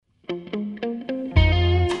Welcome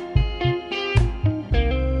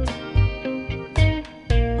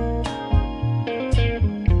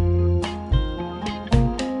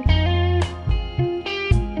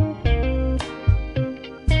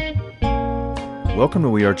to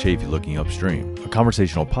We Are Chaffee Looking Upstream, a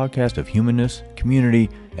conversational podcast of humanness, community,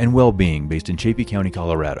 and well-being based in Chaffee County,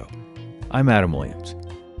 Colorado. I'm Adam Williams.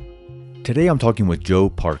 Today I'm talking with Joe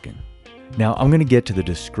Parkin. Now I'm going to get to the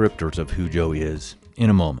descriptors of who Joe is in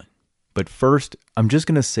a moment. But first, I'm just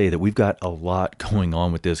going to say that we've got a lot going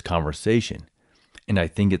on with this conversation. And I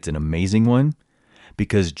think it's an amazing one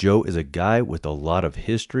because Joe is a guy with a lot of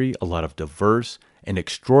history, a lot of diverse and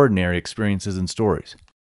extraordinary experiences and stories.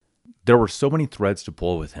 There were so many threads to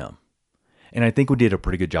pull with him. And I think we did a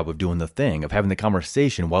pretty good job of doing the thing, of having the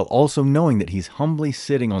conversation while also knowing that he's humbly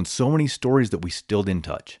sitting on so many stories that we still didn't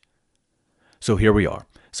touch. So here we are,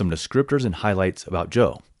 some descriptors and highlights about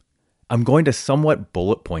Joe. I'm going to somewhat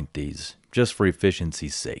bullet point these, just for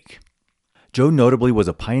efficiency's sake. Joe notably was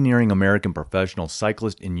a pioneering American professional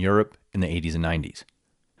cyclist in Europe in the 80s and 90s.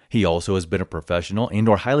 He also has been a professional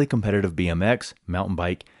and/or highly competitive BMX, mountain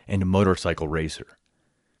bike, and motorcycle racer.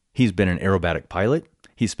 He's been an aerobatic pilot.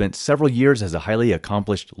 He spent several years as a highly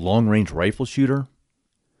accomplished long-range rifle shooter.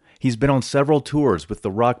 He's been on several tours with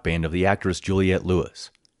the rock band of the actress Juliette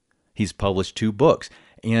Lewis. He's published 2 books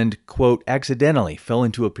and, quote, accidentally fell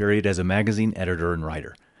into a period as a magazine editor and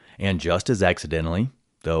writer. And just as accidentally,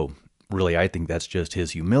 though really I think that's just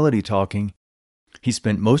his humility talking, he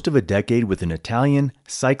spent most of a decade with an Italian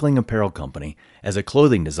cycling apparel company as a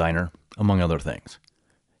clothing designer, among other things.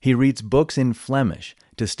 He reads books in Flemish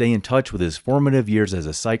to stay in touch with his formative years as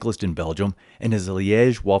a cyclist in Belgium and as a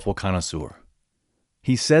Liège waffle connoisseur.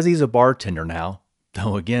 He says he's a bartender now,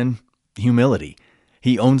 though again, humility.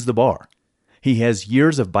 He owns the bar. He has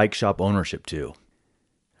years of bike shop ownership too.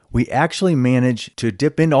 We actually managed to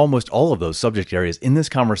dip into almost all of those subject areas in this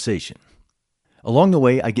conversation. Along the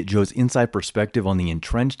way, I get Joe's inside perspective on the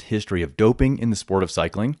entrenched history of doping in the sport of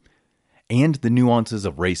cycling and the nuances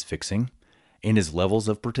of race fixing, and his levels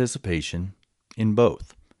of participation in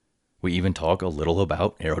both. We even talk a little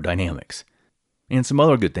about aerodynamics and some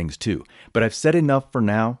other good things too. But I've said enough for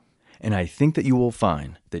now, and I think that you will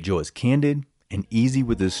find that Joe is candid and easy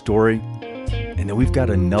with his story, and that we've got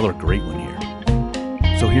another great one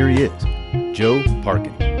here. So here he is, Joe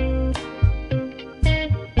Parkin.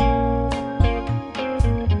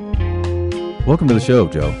 Welcome to the show,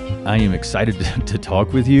 Joe. I am excited to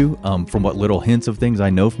talk with you. From what little hints of things I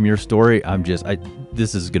know from your story,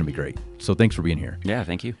 this is going to be great. So thanks for being here. Yeah,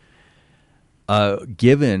 thank you.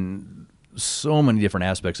 Given so many different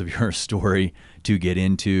aspects of your story to get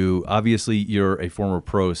into, obviously you're a former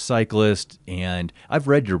pro cyclist, and I've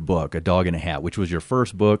read your book, A Dog in a Hat, which was your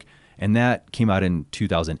first book, and that came out in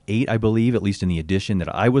 2008, I believe, at least in the edition that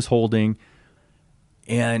I was holding.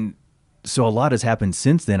 And so a lot has happened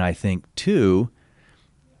since then, I think, too.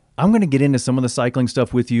 I'm going to get into some of the cycling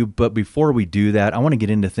stuff with you, but before we do that, I want to get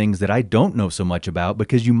into things that I don't know so much about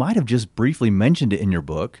because you might have just briefly mentioned it in your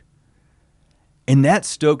book. And that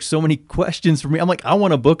stoked so many questions for me. I'm like, I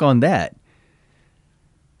want a book on that.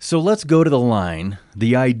 So let's go to the line,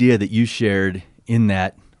 the idea that you shared in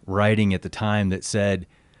that writing at the time that said,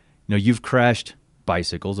 you know, you've crashed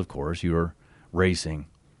bicycles, of course, you were racing,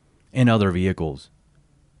 and other vehicles,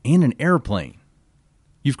 and an airplane.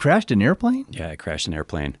 You've crashed an airplane? Yeah, I crashed an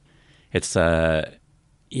airplane. It's, if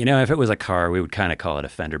it was a car, we would kind of call it a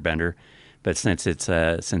fender bender. But since it's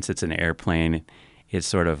an airplane, it's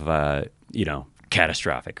sort of,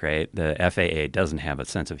 catastrophic, right? The FAA doesn't have a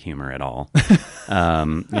sense of humor at all.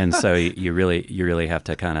 And so you really have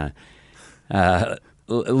to kind of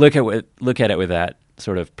look at it with that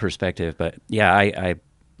sort of perspective. But yeah,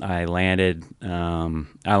 I landed in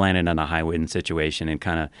a high wind situation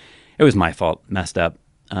and it was my fault, messed up.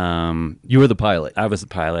 You were the pilot. I was the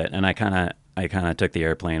pilot, and I kind of took the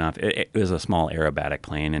airplane off. It was a small aerobatic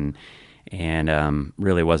plane, and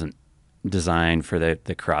really wasn't designed for the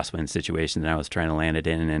crosswind situation that I was trying to land it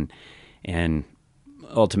in, and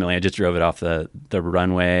ultimately I just drove it off the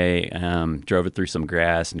runway, drove it through some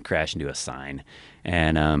grass, and crashed into a sign.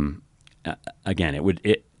 And again,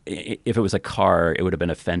 if it was a car, it would have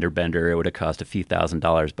been a fender bender. It would have cost a few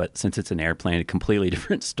 $1,000s. But since it's an airplane, a completely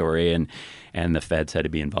different story, and the feds had to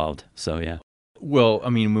be involved. So yeah. Well,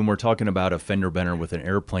 I mean, when we're talking about a fender bender with an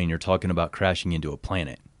airplane, you're talking about crashing into a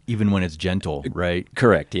planet, even when it's gentle, right?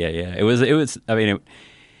 Correct. Yeah. It was. I mean,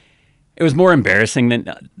 it was more embarrassing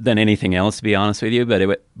than anything else, to be honest with you.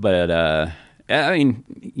 But I mean,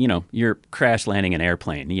 you're crash landing an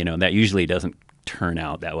airplane. That usually doesn't turn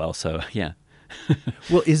out that well. So yeah.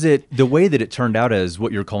 Well, is it the way that it turned out as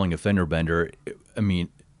what you're calling a fender bender? I mean,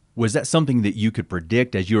 Was that something that you could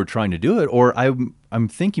predict as you were trying to do it? Or I'm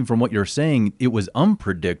thinking from what you're saying, it was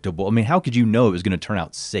unpredictable. I mean, how could you know it was going to turn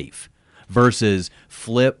out safe versus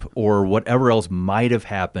flip or whatever else might have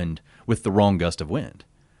happened with the wrong gust of wind?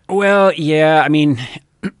 Well, yeah, I mean,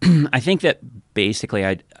 I think that basically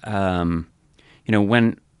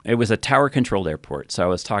when it was a tower controlled airport, so I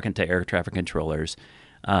was talking to air traffic controllers.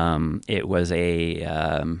 It was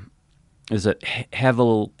a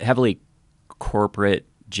heavily corporate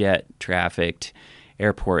jet trafficked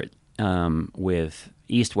airport with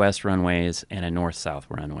east-west runways and a north-south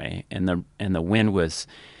runway, and the wind was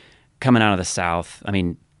coming out of the south. I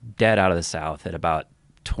mean, dead out of the south at about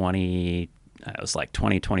 20. It was like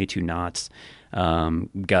 22 knots,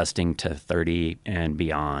 gusting to 30 and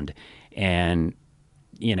beyond. And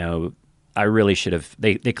I really should have.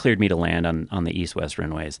 They cleared me to land on the east-west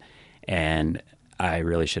runways, and I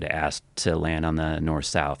really should have asked to land on the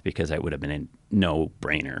north-south because that would have been a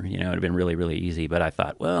no-brainer. It would have been really, really easy. But I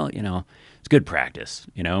thought, well, it's good practice.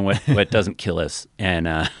 What doesn't kill us. And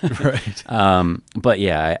Right. but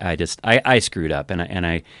yeah, I screwed up, and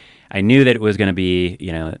I knew that it was going to be,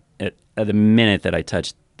 at the minute that I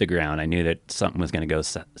touched the ground, I knew that something was going to go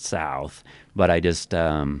south. But I just,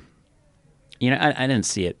 I didn't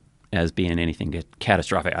see it as being anything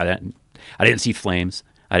catastrophic. I didn't see flames.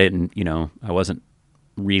 I wasn't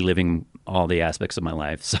reliving all the aspects of my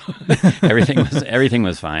life, so everything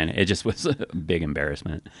was fine. It just was a big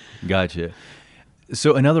embarrassment. Gotcha.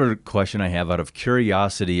 So another question I have out of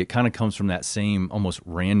curiosity, it kind of comes from that same almost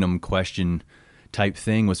random question type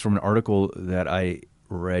thing, was from an article that I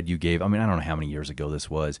read you gave. I mean, I don't know how many years ago this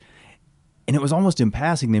was. And it was almost in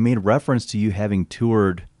passing. They made reference to you having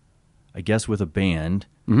toured, I guess, with a band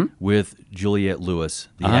with Juliette Lewis,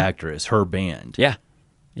 the actress, her band. Yeah.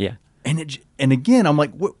 Yeah. And again, I'm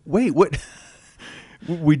like, wait, what?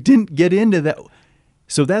 We didn't get into that.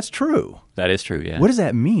 So that's true. That is true, yeah. What does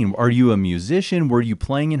that mean? Are you a musician? Were you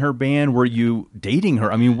playing in her band? Were you dating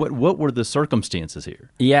her? I mean, what were the circumstances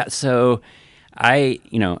here? Yeah, so I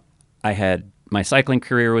had, my cycling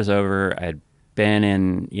career was over. I had been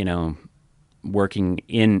in,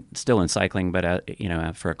 still in cycling, but,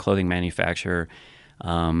 for a clothing manufacturer.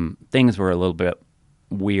 Things were a little bit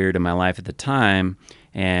weird in my life at the time.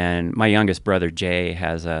 And my youngest brother, Jay,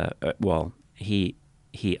 has he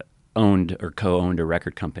owned or co-owned a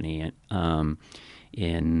record company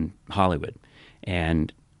in Hollywood,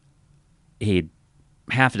 and he had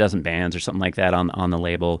half a dozen bands or something like that on the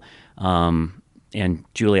label. And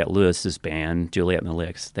Juliette Lewis's band, Juliette and the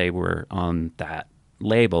Licks, they were on that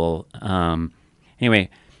label. Anyway,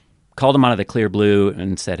 called him out of the clear blue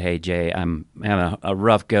and said, "Hey Jay, I'm having a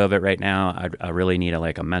rough go of it right now. I really need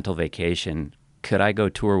a mental vacation. Could I go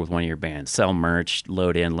tour with one of your bands, sell merch,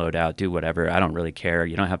 load in, load out, do whatever? I don't really care.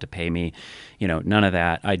 You don't have to pay me, none of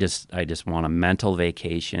that. I just want a mental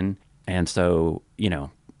vacation." And so,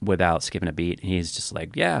 without skipping a beat, he's just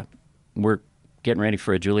like, "Yeah, we're getting ready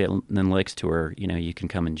for a Juliette and the Licks tour. You can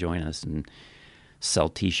come and join us and sell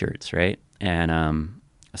T-shirts, right?" And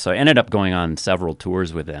so I ended up going on several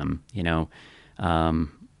tours with them, and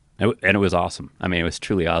it was awesome. I mean, it was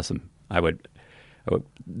truly awesome.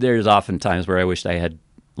 There's often times where I wished I had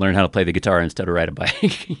learned how to play the guitar instead of ride a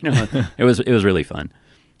bike. It was really fun.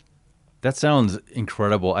 That sounds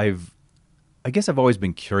incredible. I guess I've always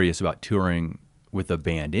been curious about touring with a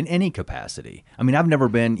band in any capacity. I mean, I've never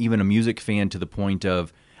been even a music fan to the point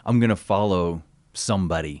of I'm going to follow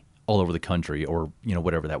somebody all over the country or,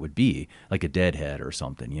 whatever that would be, like a Deadhead or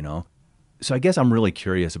something, So I guess I'm really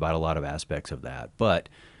curious about a lot of aspects of that, but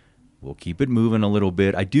we'll keep it moving a little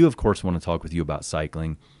bit. I do, of course, want to talk with you about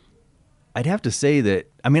cycling. I'd have to say that,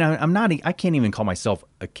 I mean, I can't even call myself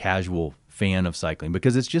a casual fan of cycling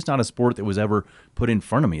because it's just not a sport that was ever put in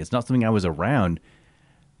front of me. It's not something I was around.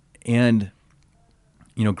 And,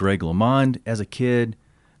 Greg LeMond as a kid,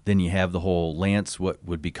 then you have the whole Lance, what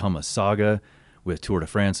would become a saga with Tour de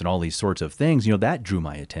France and all these sorts of things. That drew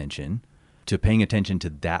my attention to paying attention to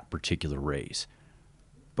that particular race.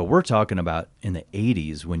 But we're talking about in the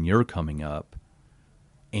 80s when you're coming up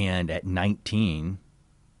and at 19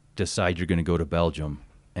 decide you're going to go to Belgium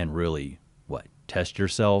and really, test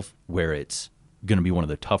yourself where it's going to be one of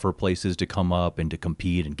the tougher places to come up and to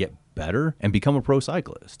compete and get better and become a pro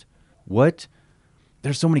cyclist.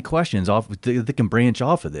 There's so many questions that can branch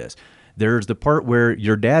off of this. There's the part where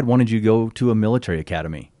your dad wanted you to go to a military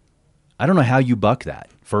academy. I don't know how you buck that,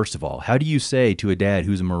 first of all. How do you say to a dad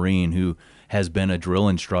who's a Marine who has been a drill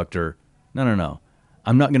instructor, no,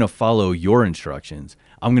 I'm not going to follow your instructions.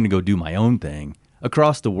 I'm going to go do my own thing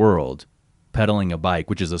across the world, pedaling a bike,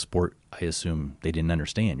 which is a sport I assume they didn't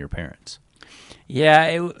understand, your parents.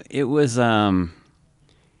 Yeah, it was,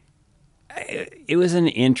 it was an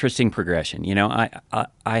interesting progression.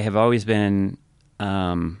 I have always been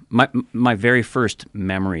my very first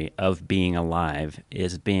memory of being alive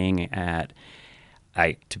is being at.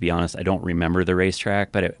 To be honest, I don't remember the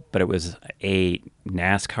racetrack, but it was a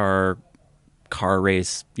NASCAR car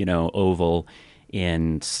race, oval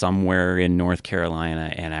in somewhere in North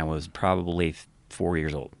Carolina, and I was probably 4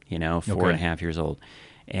 years old, 4.5 years old.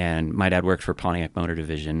 And my dad worked for Pontiac Motor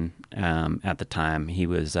Division at the time. He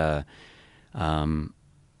was, my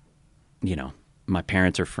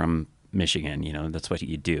parents are from Michigan. That's what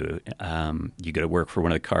you do. You go to work for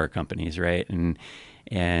one of the car companies, right? And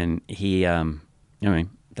he,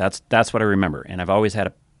 that's what I remember. And I've always had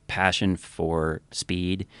a passion for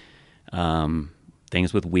speed,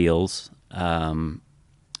 things with wheels, and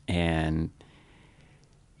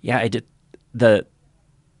yeah, I did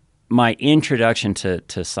my introduction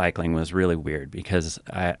to cycling was really weird because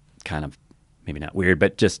I kind of, maybe not weird,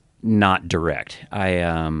 but just not direct.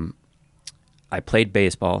 I played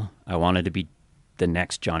baseball. I wanted to be the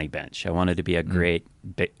next Johnny Bench. I wanted to be a great,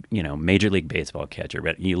 Major League Baseball catcher.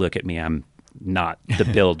 But you look at me, I'm not the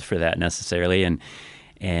build for that necessarily. I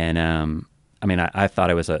thought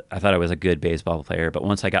I was a good baseball player. But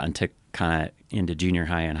once I got into junior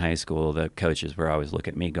high and high school, the coaches were always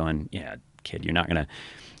looking at me going, "Yeah, kid,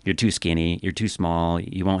 you're too skinny, you're too small,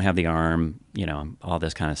 you won't have the arm, all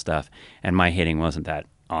this kind of stuff." And my hitting wasn't that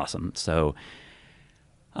awesome. So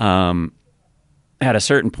at a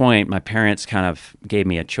certain point, my parents kind of gave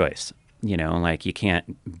me a choice, like you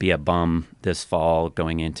can't be a bum this fall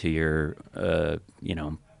going into your,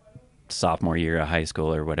 sophomore year of high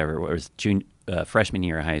school or whatever. It was freshman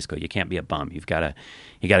year of high school. You can't be a bum. You got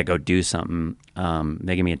to go do something.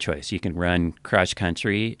 They gave me a choice. You can run cross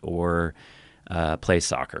country or play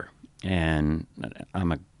soccer. And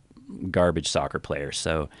I'm a garbage soccer player,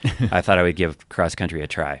 so I thought I would give cross country a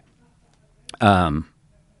try. Turns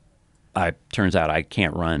out I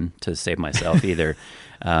can't run to save myself either.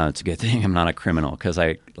 It's a good thing I'm not a criminal because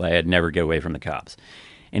I'd never get away from the cops.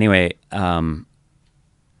 Anyway,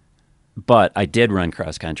 but I did run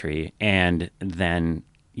cross country, and then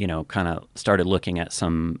kind of started looking at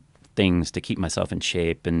some things to keep myself in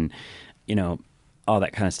shape, and all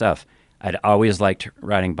that kind of stuff. I'd always liked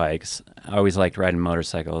riding bikes. I always liked riding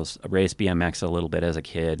motorcycles. I raced BMX a little bit as a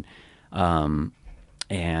kid, and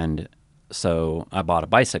so I bought a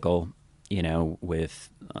bicycle, with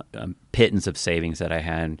pittance of savings that I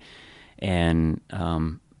had, and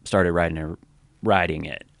started riding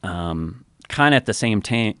it. Kind of at the same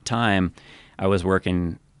time, I was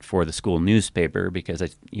working for the school newspaper because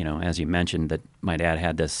as you mentioned, that my dad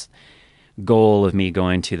had this goal of me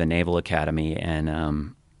going to the Naval Academy,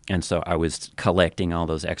 and so I was collecting all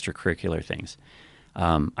those extracurricular things.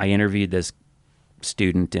 I interviewed this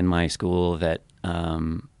student in my school that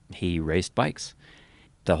he raced bikes.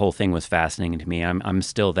 The whole thing was fascinating to me. I'm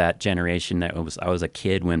still that generation that I was a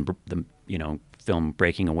kid when the film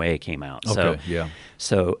Breaking Away came out. Okay, yeah.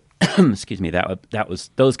 So excuse me. That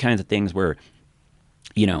was those kinds of things were,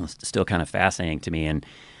 still kind of fascinating to me. And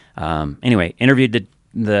anyway, interviewed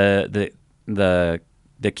the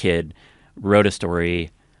kid, wrote a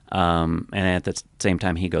story, and at the same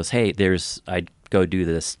time he goes, "Hey, I'd go do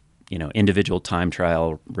this, individual time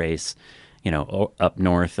trial race, up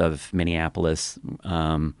north of Minneapolis,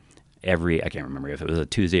 I can't remember if it was a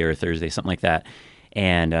Tuesday or a Thursday, something like that.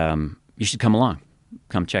 And you should come along,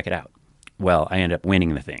 come check it out." Well, I ended up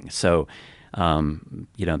winning the thing. So,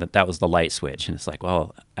 that was the light switch. And it's like,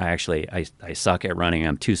 well, I suck at running.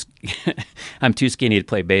 I'm too skinny to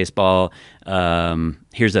play baseball.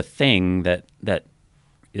 Here's a thing that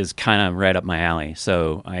is kind of right up my alley.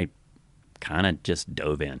 So I kind of just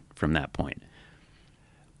dove in from that point.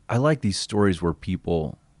 I like these stories where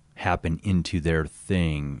people happen into their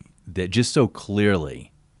thing that just so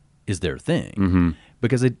clearly is their thing.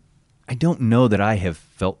 Because I don't know that I have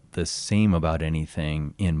felt the same about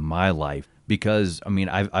anything in my life, because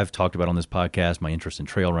I've talked about on this podcast my interest in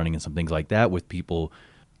trail running and some things like that with people,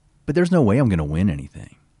 but there's no way I'm going to win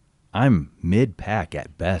anything. I'm mid-pack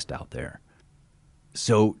at best out there.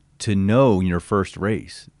 So to know in your first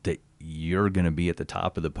race that you're going to be at the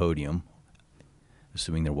top of the podium,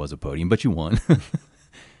 assuming there was a podium, but you won.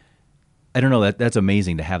 I don't know, that's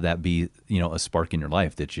amazing to have that be, a spark in your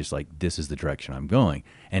life that's just like, this is the direction I'm going.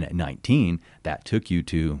 And at 19, that took you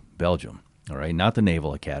to Belgium, all right? Not the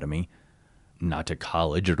Naval Academy, not to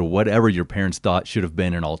college or to whatever your parents thought should have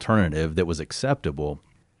been an alternative that was acceptable.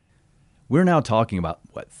 We're now talking about,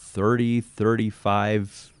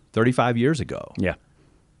 35 years ago. Yeah.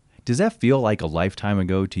 Does that feel like a lifetime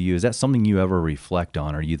ago to you? Is that something you ever reflect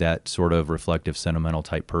on? Are you that sort of reflective, sentimental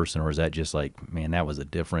type person, or is that just like, man, that was a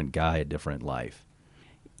different guy, a different life?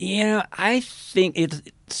 I think it's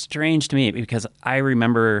strange to me because I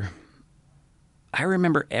remember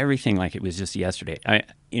everything like it was just yesterday. I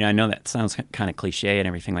know that sounds kind of cliche and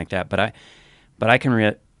everything like that, but I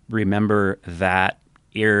can remember that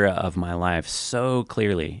era of my life so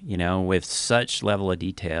clearly, with such level of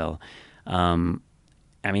detail. It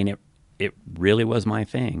really was my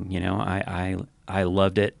thing. I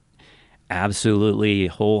loved it absolutely,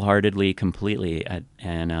 wholeheartedly, completely,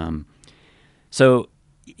 and so.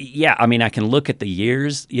 Yeah, I can look at the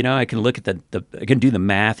years. I can look at I can do the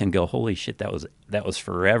math and go, "Holy shit, that was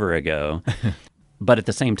forever ago." But at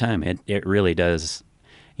the same time, it really does.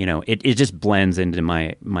 It just blends into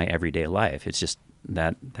my everyday life. It's just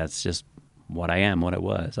that's just what I am, what it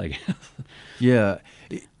was. I guess. Yeah.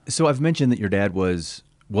 So I've mentioned that your dad was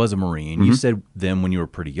a Marine. Mm-hmm. You said then when you were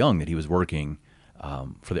pretty young that he was working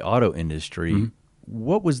for the auto industry. Mm-hmm.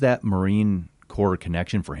 What was that Marine Corps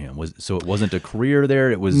connection for him? So it wasn't a career there.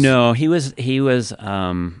 It was No, he was.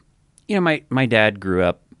 My dad grew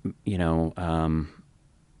up.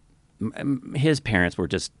 His parents were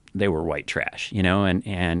they were white trash.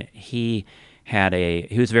 And he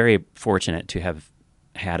was very fortunate to have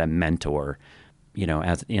had a mentor.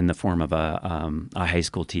 As in the form of a high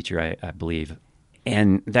school teacher, I believe.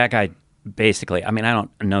 And that guy basically, I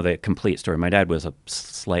don't know the complete story. My dad was a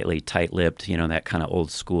slightly tight-lipped, that kind of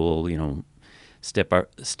old school,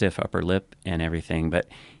 stiff upper lip and everything. But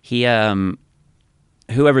he,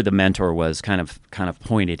 whoever the mentor was, kind of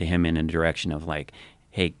pointed to him in a direction of like,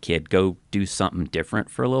 hey, kid, go do something different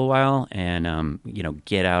for a little while, and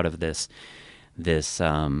get out of this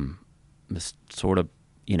sort of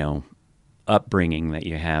upbringing that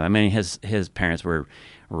you have. His parents were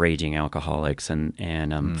raging alcoholics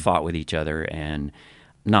and fought with each other and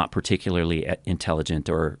not particularly intelligent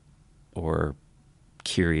or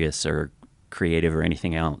curious or creative or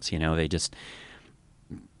anything else. They just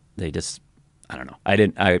I don't know.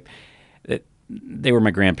 They were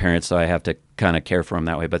my grandparents, so I have to kind of care for them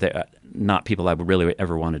that way. But they're not people I would really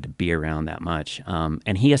ever wanted to be around that much.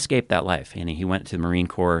 And he escaped that life, and he went to the Marine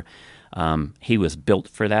Corps. He was built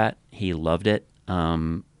for that. He loved it.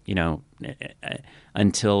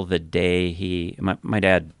 Until the day my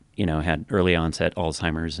dad, had early onset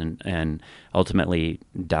Alzheimer's and ultimately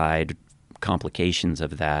died complications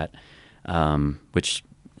of that, which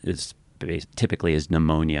is typically is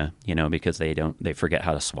pneumonia, because they forget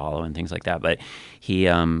how to swallow and things like that. But he,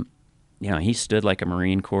 he stood like a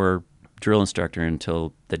Marine Corps drill instructor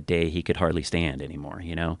until the day he could hardly stand anymore.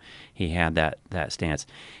 He had that stance.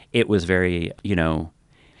 It was very,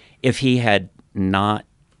 if he had not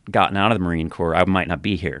gotten out of the Marine Corps, I might not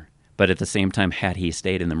be here. But at the same time, had he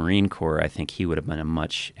stayed in the Marine Corps, I think he would have been a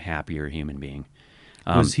much happier human being.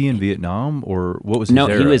 Was he in Vietnam, or what was his No,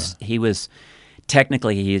 era? he was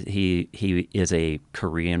technically he is a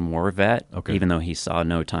Korean War vet, Okay. even though he saw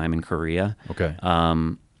no time in Korea. Okay.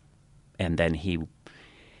 And then he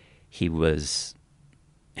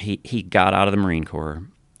got out of the Marine Corps.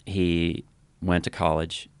 He went to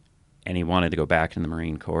college, and he wanted to go back in the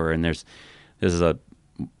Marine Corps. And this is a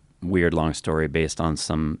weird long story based on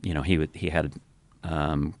some, he had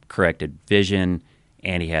corrected vision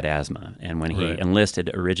and he had asthma. And when he enlisted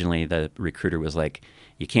originally, the recruiter was like,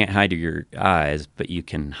 you can't hide your eyes, but you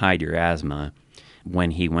can hide your asthma.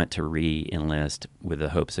 When he went to re-enlist with the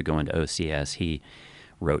hopes of going to OCS, he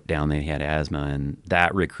wrote down that he had asthma, and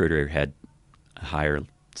that recruiter had higher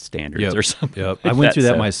standards or something. Yep. Like I went through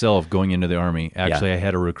that so. myself going into the Army. Actually, Yeah. I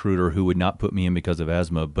had a recruiter who would not put me in because of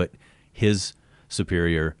asthma, but his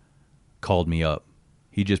superior called me up.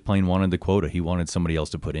 He just plain wanted the quota. He wanted somebody else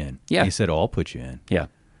to put in. Yeah. He said, "Oh, I'll put you in." Yeah.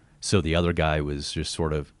 So the other guy was just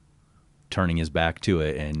sort of turning his back to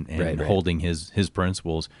it and Right. holding his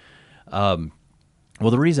principles. Well,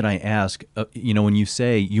 the reason I ask, when you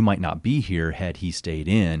say you might not be here had he stayed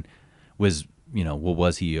in, was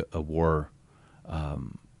he a war,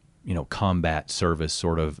 combat service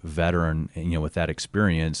sort of veteran, with that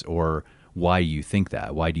experience, or why do you think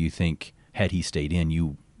that? Why do you think had he stayed in,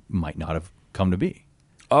 you might not have come to be?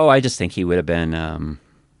 Oh, I just think he would have been,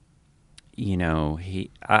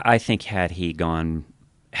 I think had he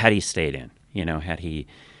stayed in, had he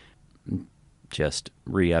just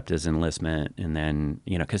re-upped his enlistment and then,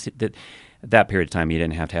 because that period of time you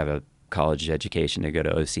didn't have to have a college education to go to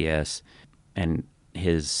OCS, and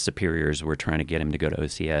his superiors were trying to get him to go to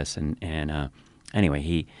OCS. And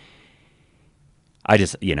anyway, I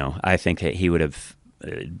think that he would have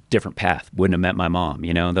different path. Wouldn't have met my mom,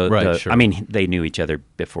 you know. Right, sure. I mean, they knew each other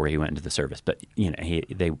before he went into the service, but you know,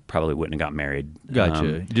 they probably wouldn't have got married.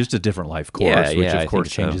 Gotcha. Just a different life course, Yeah, which yeah, of I course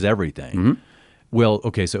think so. changes everything. Well,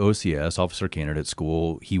 okay, so OCS, Officer Candidate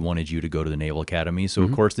School, he wanted you to go to the Naval Academy. So,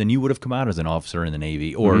 of course, then you would have come out as an officer in the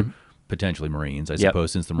Navy or potentially Marines, I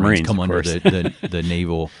suppose, since the Marines come of under course. the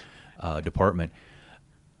Naval Department.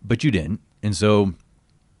 But you didn't. And so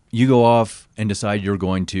you go off and decide you're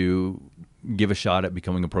going to give a shot at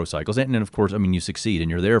becoming a pro cyclist. And then, of course, I mean, you succeed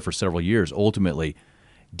and you're there for several years. Ultimately,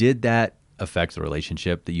 did that affect the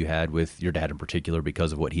relationship that you had with your dad in particular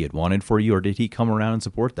because of what he had wanted for you, or did he come around and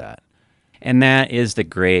support that? And that is the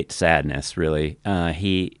great sadness, really.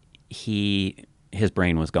 His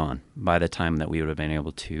brain was gone by the time that we would have been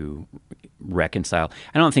able to reconcile.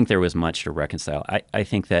 I don't think there was much to reconcile. I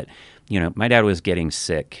think that, you know, my dad was getting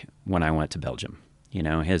sick when I went to Belgium. You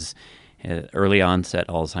know, his early onset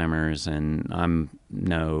Alzheimer's, and I'm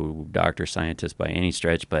no doctor scientist by any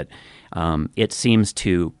stretch, but it seems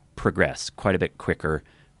to progress quite a bit quicker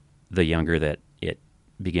the younger that it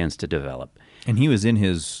begins to develop. And he was in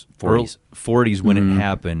his 40s. 40s when it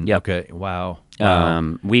happened. Yep. Okay. Wow.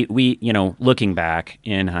 We you know, looking back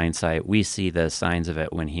in hindsight, we see the signs of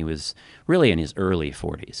it when he was really in his early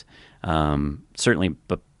 40s. Certainly,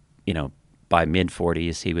 but you know, by mid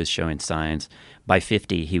 40s, he was showing signs. By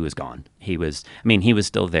 50, he was gone. He was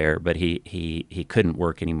still there, but he couldn't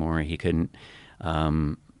work anymore. He couldn't.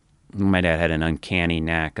 My dad had an uncanny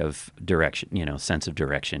knack of direction, you know, sense of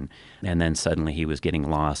direction. And then suddenly he was getting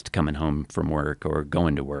lost coming home from work or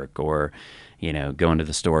going to work or, you know, going to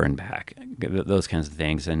the store and back, those kinds of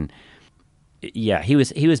things. And yeah, he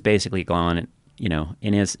was basically gone, you know,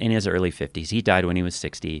 in his early 50s. He died when he was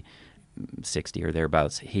 60 or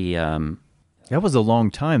thereabouts. That was a long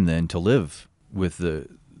time then to live with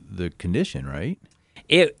the condition, right?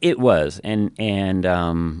 It was.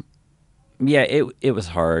 Yeah, it was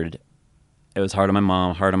hard. It was hard on my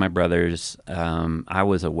mom, hard on my brothers. I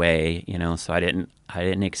was away, you know, so I didn't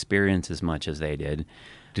experience as much as they did.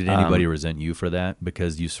 Did anybody resent you for that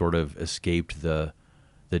because you sort of escaped the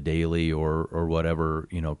daily or whatever,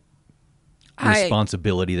 you know,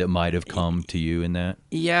 responsibility that might have come to you in that?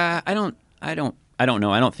 Yeah, I don't know.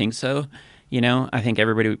 I don't think so. You know, I think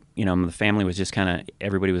everybody, you know, the family was just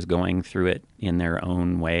everybody was going through it in their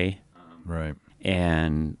own way. Right.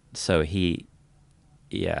 And so he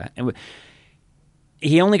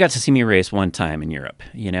only got to see me race one time in Europe,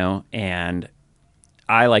 you know, and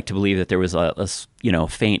I like to believe that there was a you know,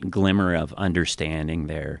 faint glimmer of understanding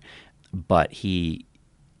there, but he,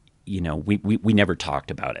 you know, we never talked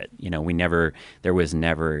about it. You know, there was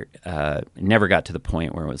never got to the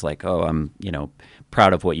point where it was like, oh, I'm, you know,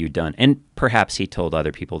 proud of what you've done. And perhaps he told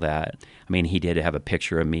other people that. I mean, he did have a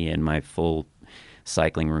picture of me in my full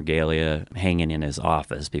cycling regalia hanging in his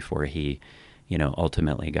office before he, you know,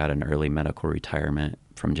 ultimately got an early medical retirement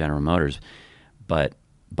from General Motors. But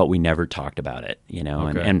we never talked about it, you know,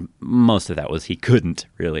 Okay. and most of that was he couldn't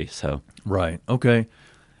really. So Right. Okay.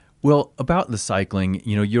 Well, about the cycling,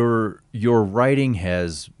 you know, your writing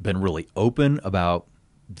has been really open about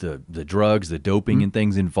the drugs, the doping and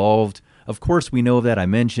things involved. Of course, we know of that. I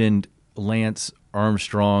mentioned Lance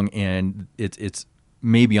Armstrong, and it's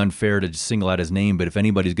maybe unfair to just single out his name, but if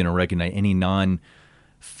anybody's going to recognize, any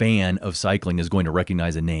non-fan of cycling is going to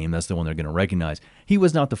recognize a name, that's the one they're going to recognize. He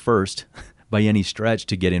was not the first by any stretch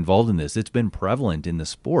to get involved in this. It's been prevalent in the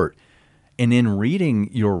sport. And in reading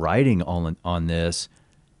your writing on this,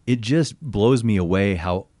 it just blows me away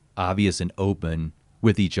how obvious and open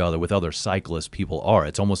with each other, with other cyclists, people are.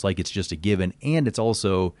 It's almost like it's just a given, and it's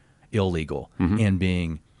also illegal and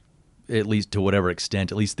being, at least to whatever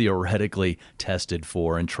extent, at least theoretically tested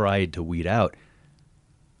for and tried to weed out.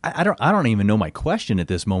 I don't even know my question at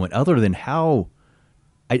this moment, other than how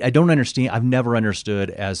I don't understand. I've never understood,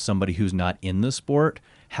 as somebody who's not in the sport,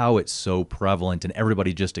 how it's so prevalent and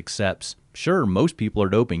everybody just accepts, sure, most people are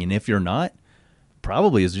doping, and if you're not,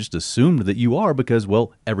 probably is just assumed that you are because,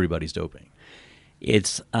 well, everybody's doping.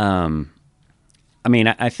 it's, I mean,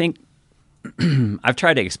 I think I've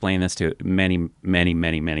tried to explain this to many, many,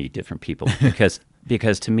 many, many different people because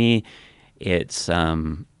to me, it's,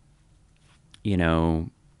 you know,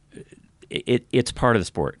 it's part of the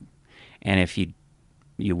sport. And if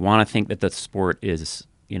you want to think that the sport is,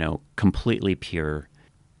 you know, completely pure,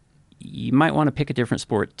 you might want to pick a different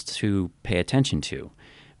sport to pay attention to,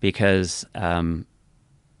 because in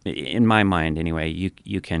my mind anyway,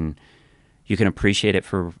 you can appreciate it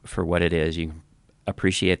for what it is. You can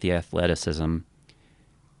appreciate the athleticism,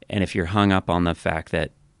 and if you're hung up on the fact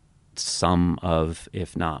that some of,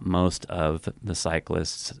 if not most of, the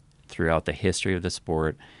cyclists throughout the history of the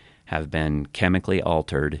sport have been chemically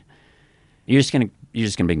altered, you're just gonna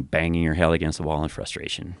be banging your head against the wall in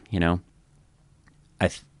frustration. I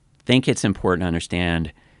think it's important to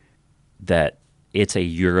understand that it's a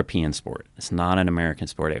European sport. It's not an American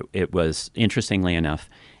sport. It was, interestingly enough,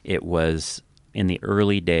 it was in the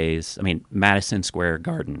early days. I mean, Madison Square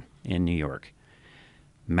Garden in New York.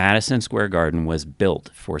 Madison Square Garden was built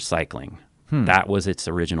for cycling. That was its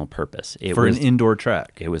original purpose. It For was an indoor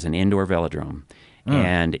track. It was an indoor velodrome.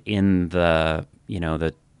 And in the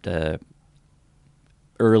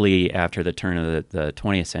early, after the turn of the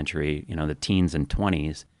 20th century, the teens and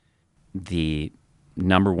 20s, the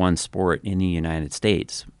number one sport in the United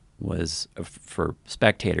States was, for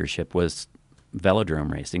spectatorship, was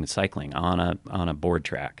velodrome racing, cycling on a board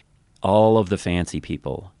track. All of the fancy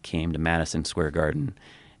people came to Madison Square Garden.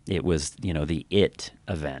 It was, the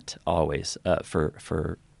event always for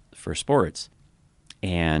sports.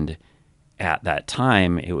 And at that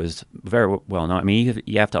time, it was very well known. I mean,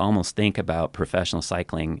 you have to almost think about professional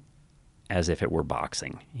cycling as if it were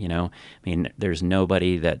boxing. I mean, there's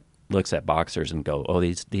nobody that looks at boxers and go, "Oh,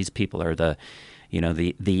 these people are the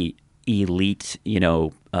elite,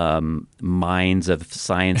 minds of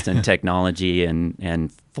science and technology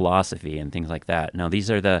and philosophy and things like that." No, these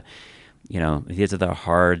are the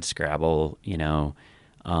hard scrabble,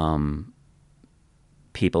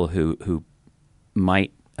 people who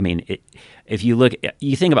might. I mean, if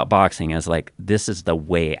you think about boxing as like, this is the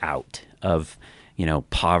way out of,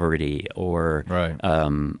 poverty or, right.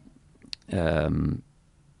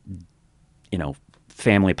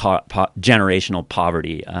 Family generational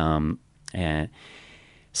poverty. And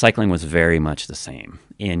cycling was very much the same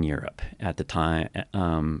in Europe at the time.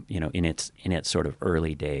 In its sort of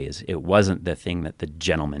early days, it wasn't the thing that the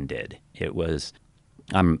gentleman did. It was.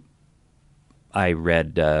 I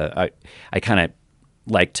read. I kind of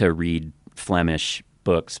like to read Flemish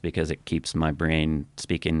books because it keeps my brain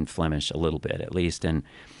speaking Flemish a little bit, at least. And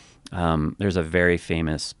there's a very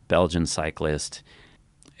famous Belgian cyclist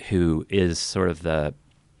who is sort of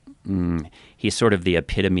he's sort of the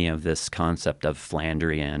epitome of this concept of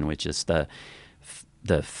Flandrian, which is the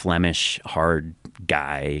Flemish hard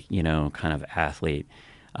guy, kind of athlete.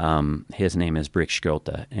 His name is Brik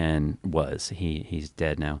Schulte, and he's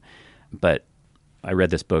dead now. But I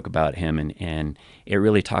read this book about him, and it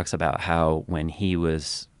really talks about how when he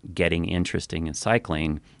was getting interested in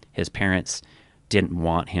cycling, his parents didn't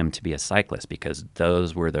want him to be a cyclist because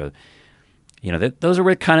those were those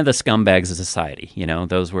were kind of the scumbags of society.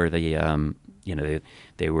 Those were the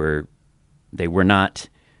they were not,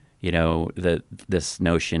 this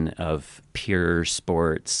notion of pure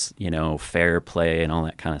sports, fair play and all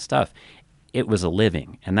that kind of stuff. It was a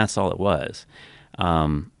living, and that's all it was.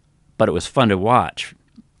 But it was fun to watch.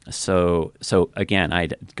 So again,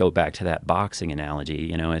 I'd go back to that boxing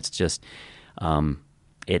analogy. It's just,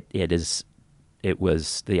 it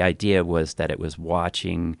was, the idea was that it was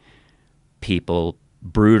watching people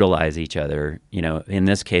brutalize each other. In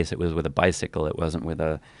this case, it was with a bicycle. It wasn't with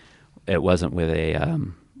a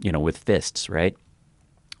with fists, right?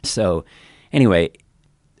 So anyway,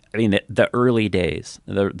 I mean, the early days,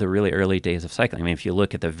 the really early days of cycling. I mean, if you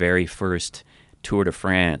look at the very first Tour de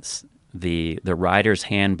France, the rider's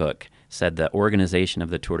handbook said the organization of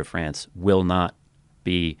the Tour de France will not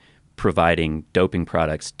be providing doping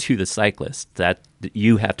products to the cyclists. That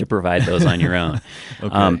you have to provide those on your own.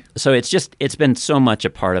 Okay. So it's been so much a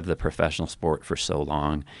part of the professional sport for so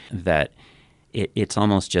long that it's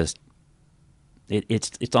almost just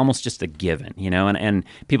it's almost just a given, and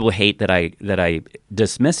people hate that I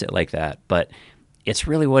dismiss it like that, but it's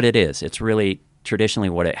really what it is. It's really traditionally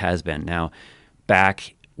what it has been. Now,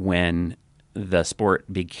 back when the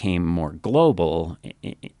sport became more global,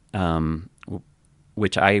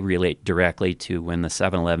 which I relate directly to when the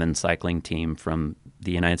 7-Eleven cycling team from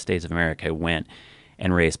the United States of America went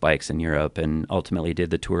and raced bikes in Europe and ultimately did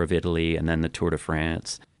the Tour of Italy and then the Tour de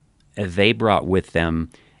France. They brought with them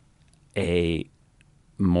a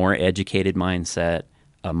more educated mindset,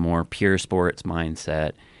 a more pure sports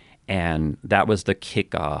mindset, and that was the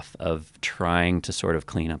kickoff of trying to sort of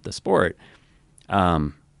clean up the sport.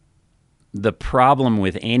 The problem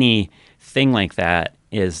with anything like that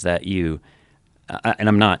is that and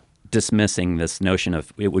I'm not dismissing this notion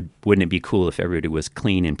of wouldn't it be cool if everybody was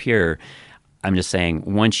clean and pure. I'm just saying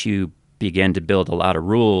once you begin to build a lot of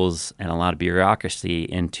rules and a lot of bureaucracy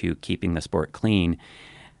into keeping the sport clean,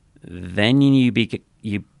 then you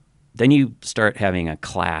start having a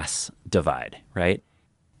class divide, right?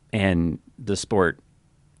 And the sport,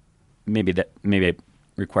 maybe it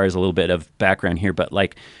requires a little bit of background here, but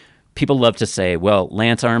like people love to say, well,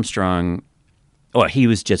 Lance Armstrong, he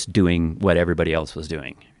was just doing what everybody else was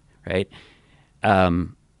doing, right?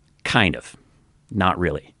 Kind of, not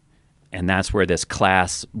really. And that's where this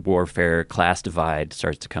class warfare, class divide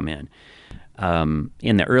starts to come in.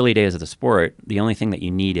 In the early days of the sport, the only thing that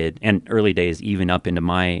you needed, and early days even up into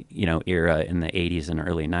my era in the 80s and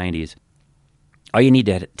early 90s, all you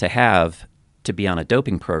needed to have to be on a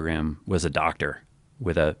doping program was a doctor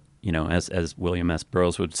with a, as William S.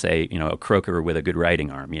 Burroughs would say, a croaker with a good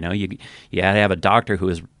writing arm. You had to have a doctor who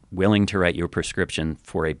was willing to write your prescription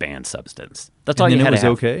for a banned substance. That's all you had to have. And then it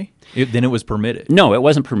was okay? Then it was permitted? No, it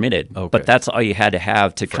wasn't permitted. Okay. But that's all you had to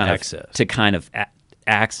have to kind of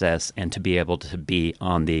access and to be able to be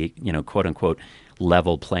on the, quote unquote,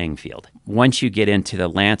 level playing field. Once you get into the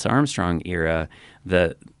Lance Armstrong era,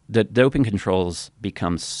 the doping controls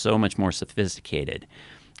become so much more sophisticated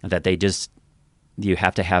that you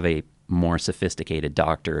have to have a more sophisticated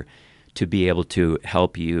doctor to be able to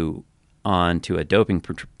help you onto a doping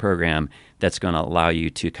program that's going to allow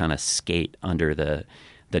you to kind of skate under the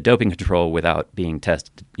doping control without being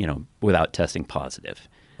tested, without testing positive.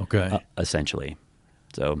 Okay. Essentially.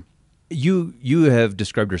 So you have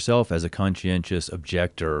described yourself as a conscientious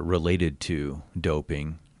objector related to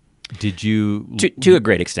doping. Did you to a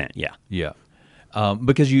great extent? Yeah. Yeah.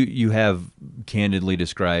 Because you have candidly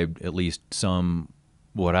described at least some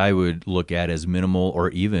what I would look at as minimal or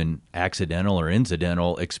even accidental or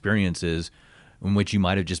incidental experiences in which you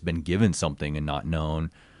might have just been given something and not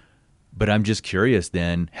known. But I'm just curious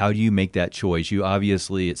then, how do you make that choice? You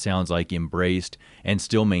obviously, it sounds like, embraced and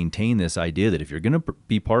still maintain this idea that if you're going to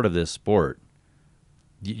be part of this sport,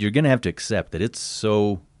 you're going to have to accept that it's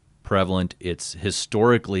so prevalent, it's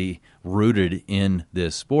historically rooted in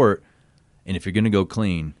this sport, and if you're going to go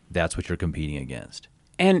clean, that's what you're competing against.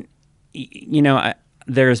 And,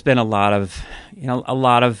 there's been a lot of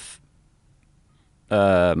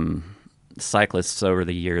cyclists over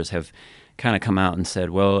the years have kind of come out and said,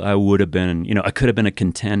 well, I would have been, I could have been a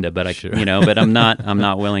contender, but Sure. but I'm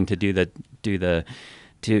not willing to do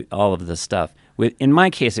all of the stuff. In my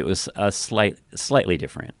case, it was a slightly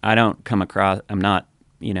different. I'm not,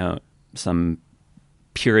 some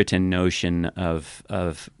Puritan notion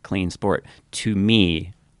of clean sport. To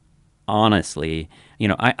me, honestly,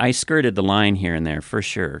 I skirted the line here and there for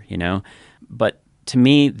sure, but to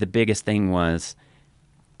me, the biggest thing was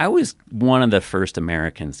I was one of the first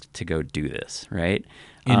Americans to go do this, right?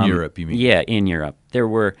 In Europe, you mean? Yeah, in Europe. There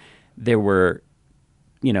were,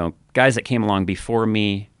 guys that came along before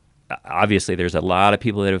me. Obviously, there's a lot of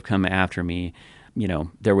people that have come after me.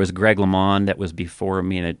 There was Greg LeMond that was before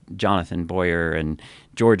me, and Jonathan Boyer and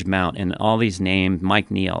George Mount and all these names, Mike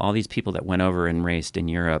Neal, all these people that went over and raced in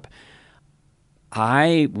Europe.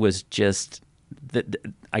 I was just,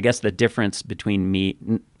 I guess the difference between me,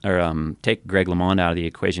 or take Greg LeMond out of the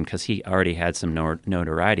equation because he already had some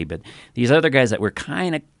notoriety, but these other guys that were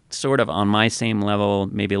kind of sort of on my same level,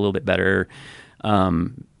 maybe a little bit better,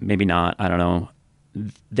 maybe not, I don't know.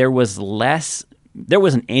 There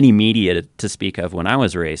wasn't any media to speak of when I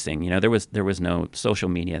was racing. There was no social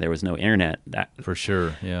media, there was no internet. For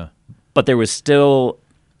sure, yeah. But there was still,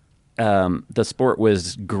 the sport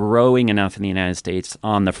was growing enough in the United States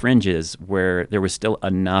on the fringes where there was still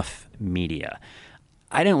enough media.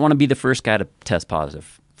 I didn't want to be the first guy to test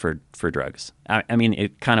positive for drugs. I mean,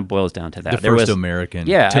 it kind of boils down to that. The first American,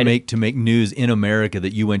 yeah, to make news in America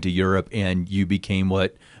that you went to Europe and you became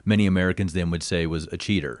what many Americans then would say was a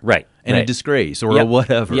cheater, right, and right. A disgrace or a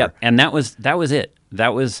whatever. Yep, and that was it.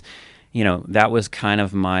 That was, that was kind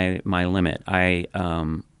of my limit. I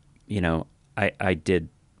did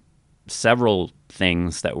several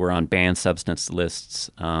things that were on banned substance lists,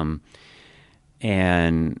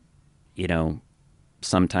 and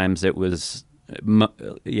sometimes it was.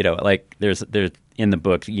 Like there's in the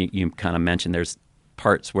book you kind of mentioned there's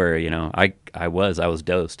parts where I was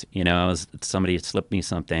dosed, somebody slipped me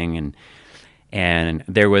something and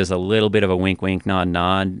there was a little bit of a wink nod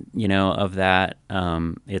of that.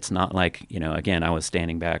 It's not like again I was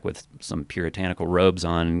standing back with some puritanical robes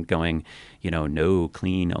on going no,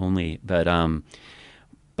 clean only, but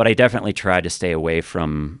I definitely tried to stay away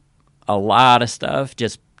from a lot of stuff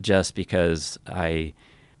just because I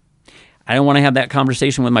didn't want to have that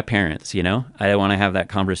conversation with my parents, I didn't want to have that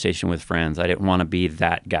conversation with friends. I didn't want to be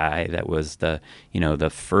that guy that was the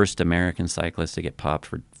first American cyclist to get popped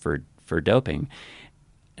for doping.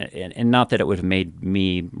 And not that it would have made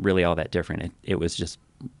me really all that different. It was just,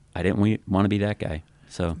 I didn't want to be that guy.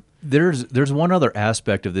 So there's one other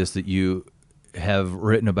aspect of this that you have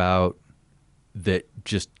written about that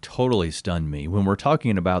just totally stunned me. When we're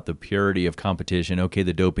talking about the purity of competition, okay,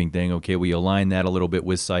 the doping thing, okay, we align that a little bit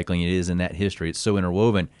with cycling. It is in that history. It's so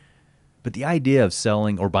interwoven. But the idea of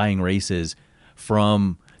selling or buying races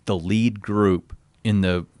from the lead group in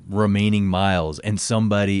the remaining miles and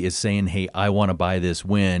somebody is saying, hey, I want to buy this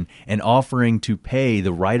win, and offering to pay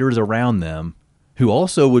the riders around them who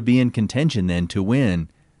also would be in contention then to win,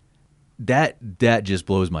 that just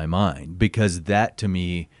blows my mind, because that to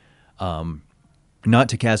me, not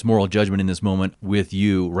to cast moral judgment in this moment with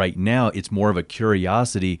you right now, it's more of a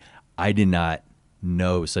curiosity. I did not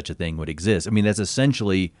know such a thing would exist. I mean, that's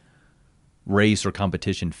essentially race or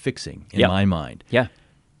competition fixing in my mind. Yeah.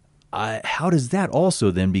 How does that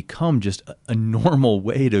also then become just a normal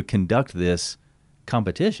way to conduct this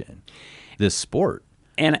competition, this sport?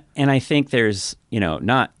 And I think there's,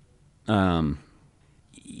 not, I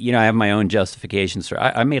have my own justifications for,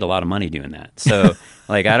 I made a lot of money doing that. So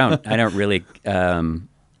like, I don't really, and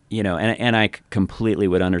I completely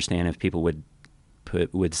would understand if people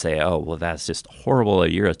would say, oh, well, that's just horrible.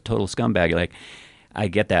 You're a total scumbag. Like, I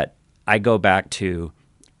get that. I go back to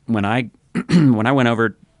when I went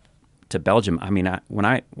over to Belgium. I mean, when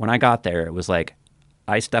I got there, it was like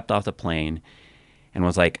I stepped off the plane and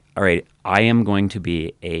was like, all right, I am going to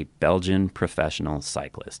be a Belgian professional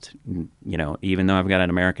cyclist. Even though I've got an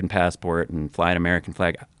American passport and fly an American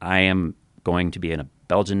flag, I am going to be a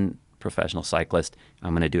Belgian professional cyclist.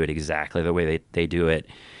 I'm going to do it exactly the way they do it,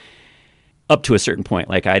 up to a certain point.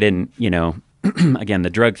 Like, I didn't, again, the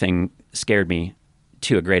drug thing scared me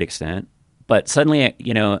to a great extent. But suddenly,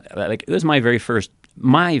 like, it was my very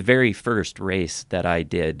first race that I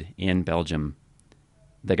did in Belgium.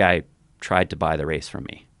 The guy tried to buy the race from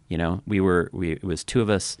me. It was two of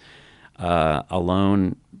us, a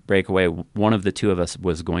lone breakaway. One of the two of us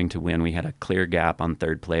was going to win. We had a clear gap on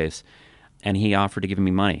third place, and he offered to give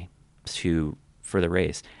me money for the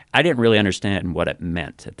race. I didn't really understand what it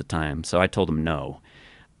meant at the time, so I told him no.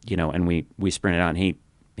 And we sprinted out, and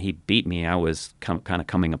he beat me. I was kind of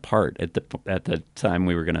coming apart at the time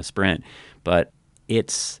we were going to sprint. But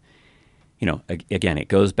it's, again, it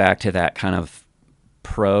goes back to that kind of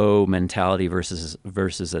pro mentality versus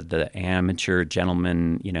the amateur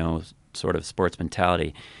gentleman, sort of sports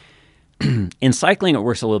mentality. In cycling, it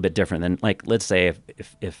works a little bit different than, like, let's say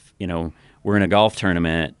if we're in a golf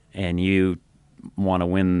tournament and you want to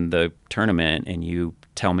win the tournament and you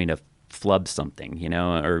tell me to flub something,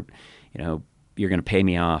 or you're going to pay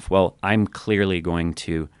me off. Well, I'm clearly going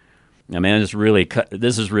to. I mean,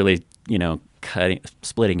 this is really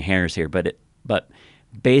splitting hairs here, but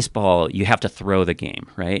baseball, you have to throw the game,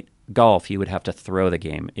 right? Golf, you would have to throw the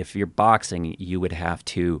game. If you're boxing, you would have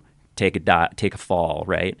to take a fall,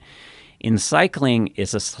 right? In cycling,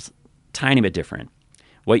 it's a tiny bit different.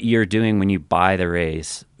 What you're doing when you buy the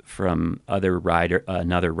race from another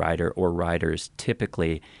rider or riders,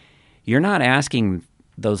 typically, you're not asking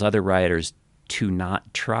those other riders to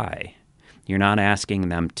not try. You're not asking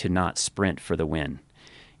them to not sprint for the win.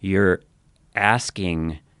 You're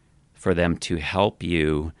asking for them to help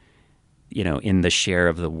you, in the share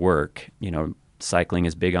of the work. Cycling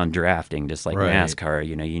is big on drafting, just like right. NASCAR.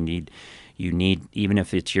 You need, even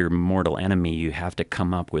if it's your mortal enemy, you have to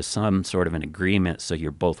come up with some sort of an agreement so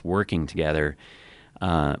you're both working together.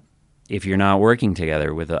 If you're not working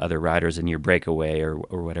together with the other riders in your breakaway or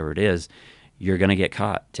whatever it is, you're going to get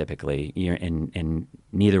caught typically, and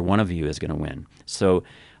neither one of you is going to win. So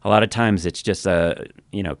a lot of times it's just a,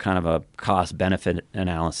 kind of a cost-benefit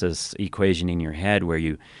analysis equation in your head where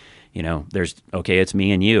there's, okay, it's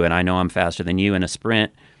me and you, and I know I'm faster than you in a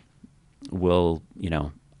sprint.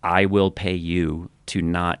 I will pay you to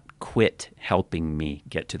not quit helping me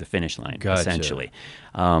get to the finish line, Gotcha. Essentially.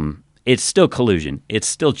 It's still collusion. It's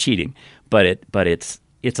still cheating, but it's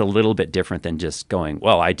a little bit different than just going,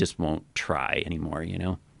 well, I just won't try anymore,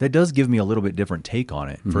 That does give me a little bit different take on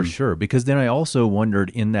it, for sure. Because then I also wondered,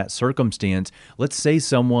 in that circumstance, let's say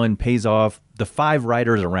someone pays off the 5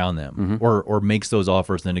 riders around them, or makes those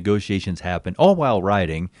offers, the negotiations happen, all while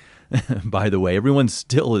riding. By the way, everyone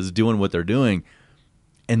still is doing what they're doing.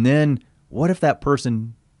 And then what if that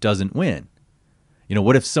person doesn't win?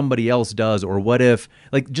 What if somebody else does? Or what if,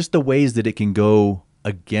 like, just the ways that it can go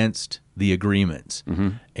against the agreements.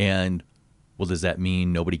 And, well, does that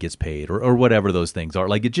mean nobody gets paid or whatever those things are?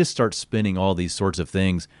 Like, it just starts spinning all these sorts of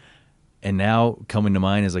things. And now coming to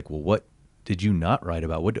mind is like, well, what did you not write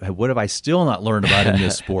about? What have I still not learned about in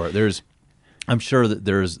this sport? I'm sure that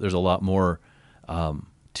there's a lot more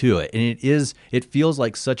to it. And it feels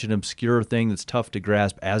like such an obscure thing that's tough to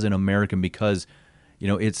grasp as an American, because,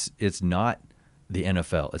 it's not the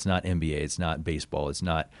NFL, it's not NBA, it's not baseball, it's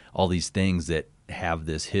not all these things that have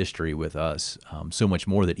this history with us, so much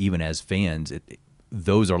more that even as fans,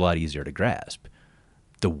 those are a lot easier to grasp.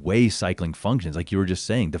 The way cycling functions, like you were just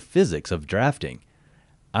saying, the physics of drafting.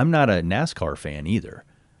 I'm not a NASCAR fan either.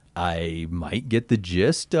 I might get the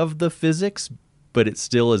gist of the physics, but it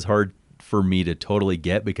still is hard for me to totally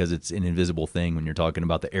get because it's an invisible thing when you're talking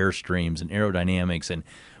about the airstreams and aerodynamics, and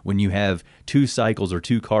when you have two cycles or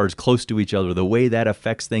two cars close to each other, the way that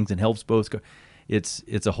affects things and helps both go. It's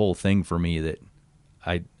a whole thing for me that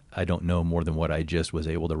I don't know more than what I just was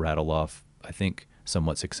able to rattle off, I think,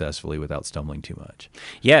 somewhat successfully without stumbling too much.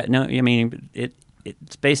 Yeah, no, I mean,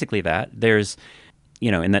 it's basically that. There's,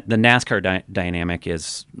 and the NASCAR dynamic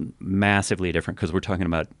is massively different because we're talking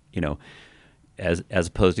about, as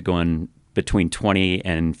opposed to going between 20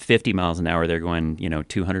 and 50 miles an hour, they're going,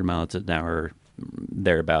 200 miles an hour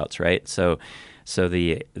thereabouts, right? So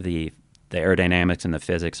the aerodynamics and the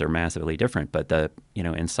physics are massively different. But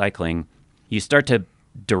in cycling, you start to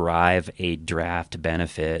derive a draft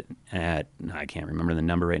benefit at, I can't remember the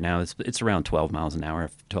number right now. It's around 12 miles an hour,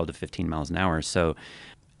 12 to 15 miles an hour. So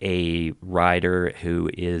a rider who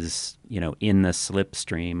is, in the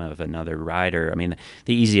slipstream of another rider, I mean,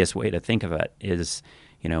 the easiest way to think of it is,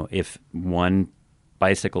 if one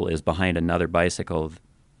bicycle is behind another bicycle,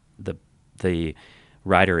 the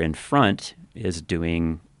rider in front is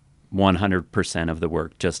doing 100% of the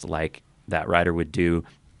work, just like that rider would do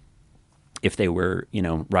if they were,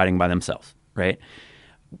 riding by themselves, right?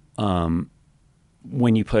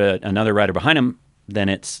 When you put another rider behind them, then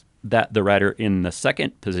it's that the rider in the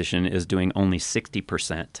second position is doing only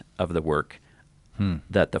 60% of the work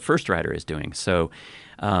that the first rider is doing. So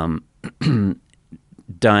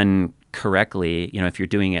done correctly, if you're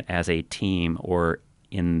doing it as a team, or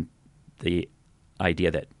in the idea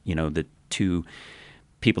that, the two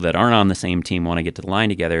people that aren't on the same team want to get to the line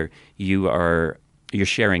together, you're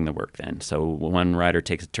sharing the work then. So one rider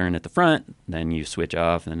takes a turn at the front, then you switch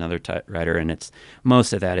off, and another rider, and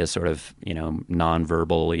most of that is sort of,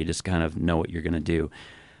 nonverbal. You just kind of know what you're going to do.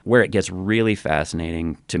 Where it gets really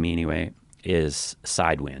fascinating, to me anyway, is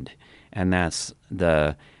side wind. And that's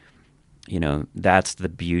the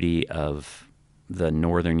beauty of the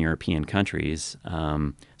northern European countries.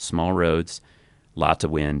 Small roads, lots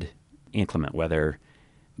of wind, inclement weather.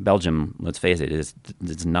 Belgium, let's face it,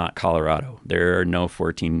 it's not Colorado. There are no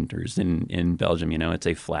 14ers in Belgium. It's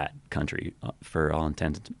a flat country for all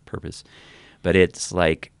intents and purposes. But it's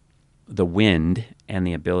like the wind and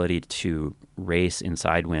the ability to race in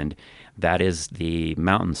side wind, that is the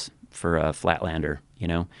mountains for a flatlander.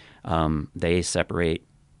 They separate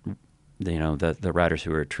the riders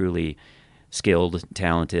who are truly skilled,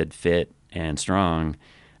 talented, fit, and strong.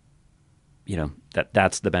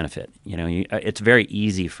 That's the benefit. It's very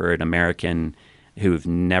easy for an American who've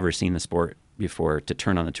never seen the sport before to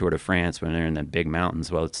turn on the Tour de France when they're in the big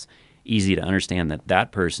mountains. Well, it's easy to understand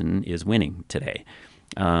that person is winning today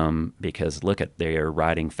because they are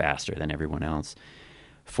riding faster than everyone else.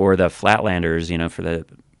 For the flatlanders, for the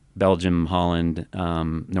Belgium, Holland,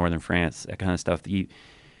 northern France, that kind of stuff,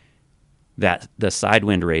 that the side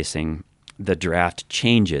wind racing, the draft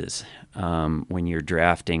changes. When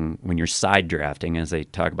you're side drafting, as they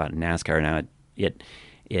talk about in NASCAR now,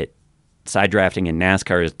 it side drafting in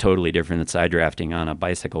NASCAR is totally different than side drafting on a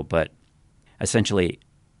bicycle. But essentially,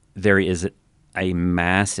 there is a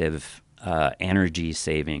massive energy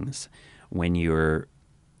savings when you're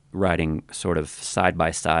riding sort of side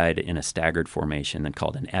by side in a staggered formation, then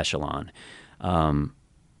called an echelon.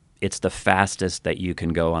 It's the fastest that you can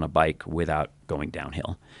go on a bike without going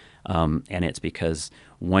downhill. And it's because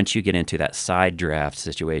once you get into that side draft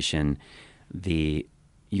situation,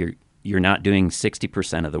 you're not doing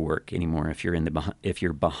 60% of the work anymore. If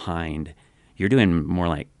you're behind, you're doing more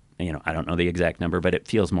like, I don't know the exact number, but it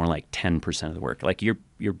feels more like 10% of the work. Like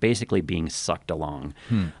you're basically being sucked along.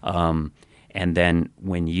 And then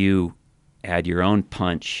when you add your own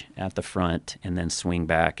punch at the front and then swing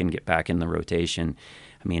back and get back in the rotation,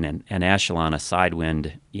 I mean, an echelon, a side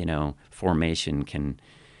wind, formation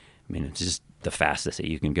it's just the fastest that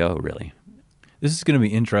you can go, really. This is going to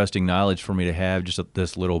be interesting knowledge for me to have just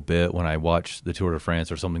this little bit when I watch the Tour de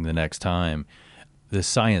France or something the next time. The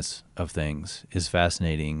science of things is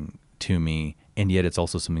fascinating to me, and yet it's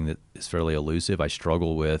also something that is fairly elusive. I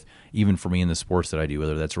struggle with, even for me in the sports that I do,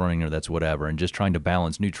 whether that's running or that's whatever, and just trying to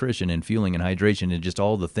balance nutrition and fueling and hydration and just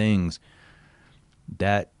all the things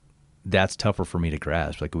that's tougher for me to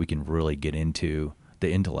grasp. Like, we can really get into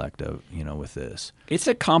the intellect of, with this. It's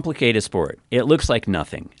a complicated sport. It looks like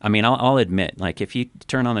nothing. I mean, I'll admit, like, if you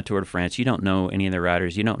turn on the Tour de France, you don't know any of the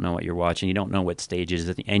riders, you don't know what you're watching, you don't know what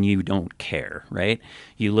stages, and you don't care, right?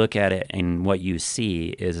 You look at it, and what you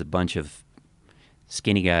see is a bunch of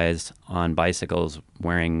skinny guys on bicycles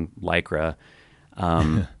wearing Lycra,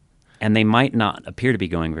 and they might not appear to be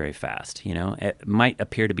going very fast, It might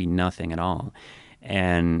appear to be nothing at all.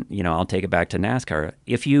 And, I'll take it back to NASCAR.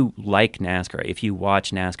 If you like NASCAR, if you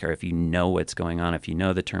watch NASCAR, if you know what's going on, if you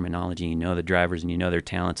know the terminology, you know the drivers, and you know their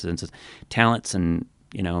talents and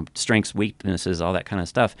strengths, weaknesses, all that kind of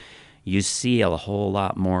stuff, you see a whole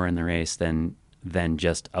lot more in the race than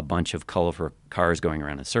just a bunch of colorful cars going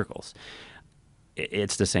around in circles.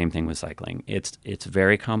 It's the same thing with cycling. It's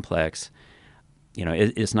very complex.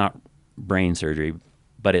 It's not brain surgery,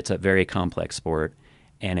 but it's a very complex sport.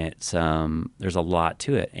 And it's there's a lot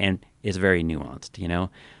to it, and it's very nuanced.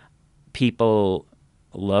 People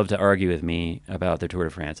love to argue with me about the Tour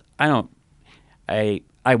de France. I don't.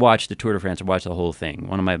 I watch the Tour de France. I watch the whole thing.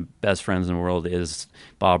 One of my best friends in the world is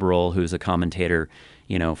Bob Roll, who's a commentator,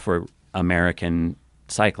 for American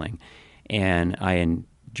cycling, and I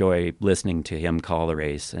enjoy listening to him call the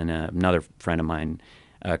race. And another friend of mine,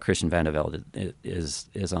 Christian Van de Velde,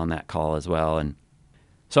 is on that call as well, and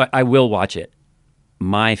so I will watch it.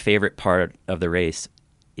 My favorite part of the race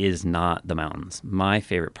is not the mountains. My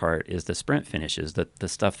favorite part is the sprint finishes, the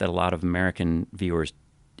stuff that a lot of American viewers,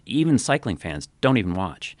 even cycling fans, don't even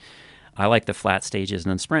watch. I like the flat stages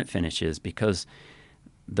and the sprint finishes because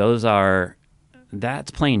that's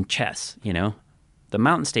playing chess, The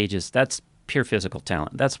mountain stages, that's pure physical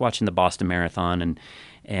talent. That's watching the Boston Marathon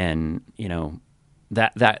and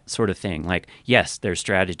that sort of thing. Like, yes, there's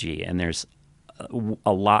strategy and there's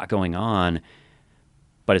a lot going on,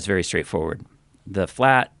 but it's very straightforward. The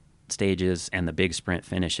flat stages and the big sprint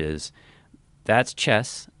finishes, that's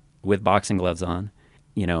chess with boxing gloves on,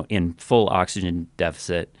 in full oxygen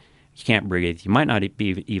deficit. You can't breathe. You might not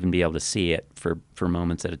even be able to see it for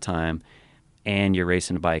moments at a time. And you're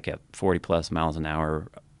racing a bike at 40 plus miles an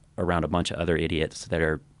hour around a bunch of other idiots that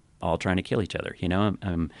are all trying to kill each other.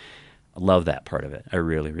 I love that part of it. I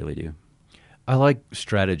really, really do. I like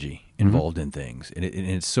strategy involved in things. And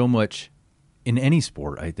it's so much in any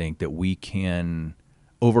sport, I think, that we can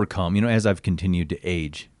overcome, as I've continued to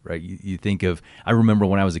age, right? You think of, I remember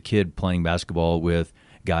when I was a kid playing basketball with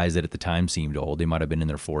guys that at the time seemed old. They might have been in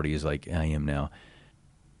their 40s like I am now.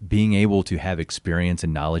 Being able to have experience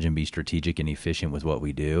and knowledge and be strategic and efficient with what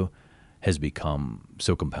we do has become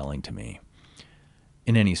so compelling to me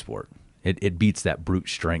in any sport. It beats that brute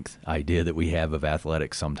strength idea that we have of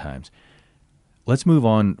athletics sometimes. Let's move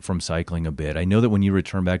on from cycling a bit. I know that when you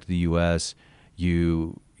returned back to the U.S.,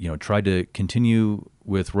 you tried to continue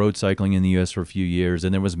with road cycling in the U.S. for a few years,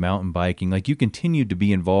 and there was mountain biking. Like, you continued to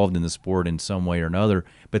be involved in the sport in some way or another,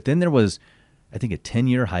 but then there was, I think, a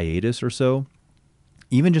 10-year hiatus or so.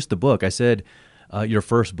 Even just the book. I said your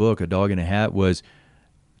first book, A Dog in a Hat, was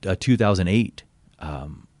a 2008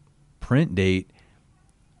 print date.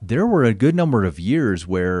 There were a good number of years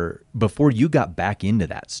before you got back into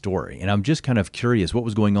that story. And I'm just kind of curious, what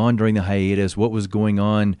was going on during the hiatus? What was going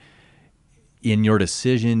on in your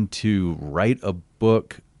decision to write a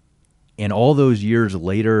book? And all those years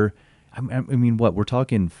later, I mean, we're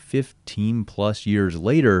talking 15 plus years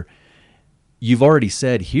later, you've already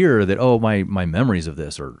said here that, my memories of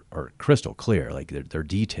this are crystal clear, like they're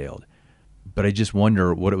detailed. But I just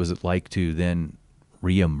wonder what it was like to then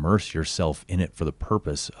re-immerse yourself in it for the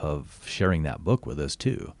purpose of sharing that book with us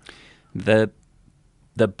too. The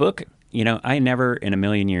book, I never in a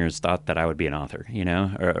million years thought that I would be an author,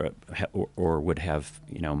 or would have,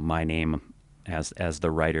 my name as the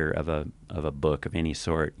writer of a book of any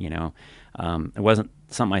sort. It wasn't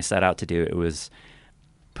something I set out to do. It was,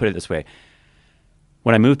 put it this way,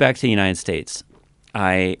 when I moved back to the United States,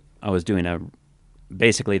 I was doing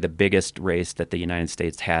basically the biggest race that the United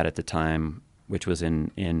States had at the time, which was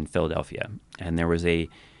in Philadelphia. And there was a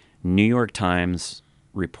New York Times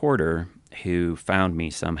reporter who found me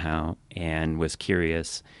somehow and was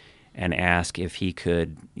curious and asked if he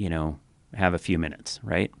could, have a few minutes,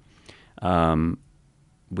 right?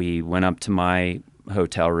 We went up to my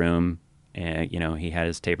hotel room and, he had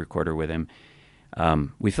his tape recorder with him.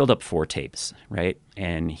 We filled up 4 tapes, right?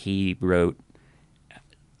 And he wrote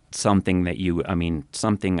something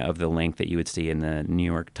something of the length that you would see in the New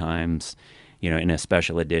York Times, in a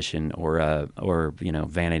special edition or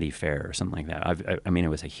Vanity Fair or something like that. It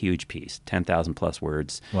was a huge piece, 10,000 plus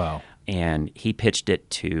words. Wow. And he pitched it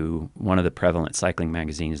to one of the prevalent cycling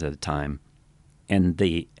magazines at the time. And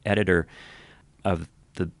the editor of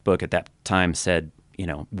the book at that time said,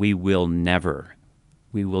 we will never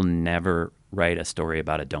write a story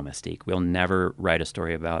about a domestique. We'll never write a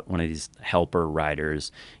story about one of these helper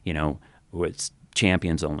riders, it's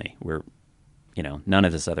champions only. We're, none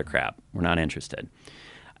of this other crap. We're not interested.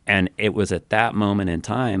 And it was at that moment in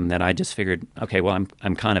time that I just figured, okay, well,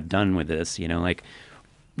 I'm kind of done with this,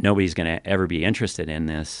 nobody's going to ever be interested in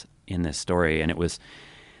this story. And it was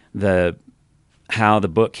how the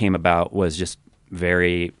book came about was just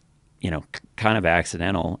very, kind of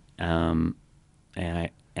accidental. And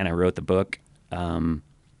I wrote the book. And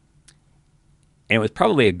it was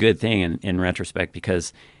probably a good thing in retrospect,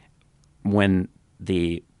 because when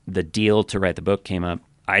the deal to write the book came up,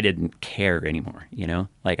 I didn't care anymore.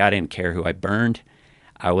 Like, I didn't care who I burned.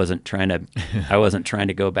 I wasn't trying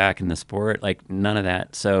to go back in the sport, like none of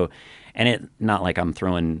that. So, and it, not like I'm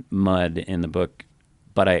throwing mud in the book,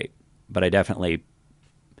 but I definitely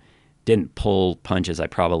didn't pull punches I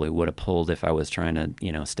probably would have pulled if I was trying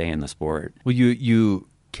to, stay in the sport. Well, you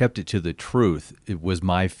kept it to the truth. It was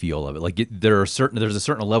my feel of it. Like, there's a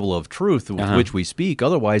certain level of truth with which we speak.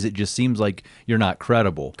 Otherwise, it just seems like you're not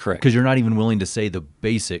credible. Correct. Because you're not even willing to say the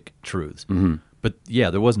basic truths. Mm-hmm. But yeah,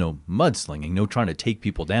 there was no mudslinging, no trying to take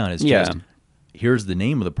people down. It's just, here's the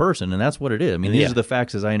name of the person, and that's what it is. I mean, these are the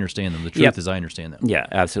facts as I understand them, the truth as I understand them. Yeah,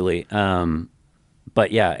 absolutely.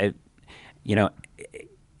 But yeah,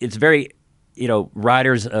 it's very,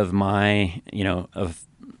 riders of my, of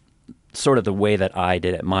sort of the way that I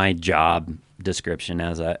did it, my job description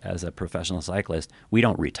as a professional cyclist, we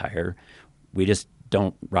don't retire. We just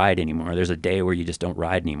don't ride anymore. There's a day where you just don't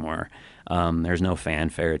ride anymore. There's no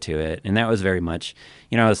fanfare to it. And that was very much,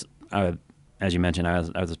 as you mentioned, I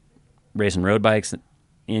was racing road bikes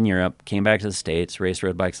in Europe, came back to the States, raced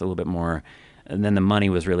road bikes a little bit more. And then the money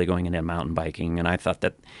was really going into mountain biking. And I thought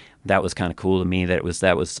that was kind of cool to me, that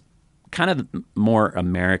was kind of more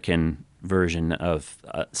American version of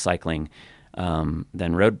cycling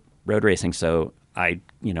than road racing. So I,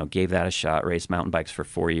 gave that a shot, raced mountain bikes for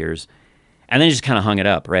 4 years, and then just kind of hung it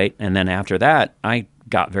up, right? And then after that, I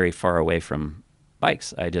got very far away from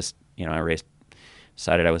bikes. I just,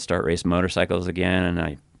 decided I would start racing motorcycles again, and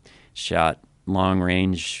I shot long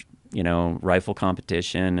range, rifle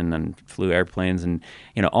competition, and then flew airplanes, and,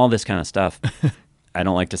 all this kind of stuff. I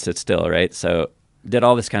don't like to sit still, right? So did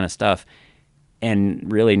all this kind of stuff,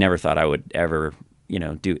 and really never thought I would ever,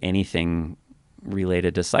 do anything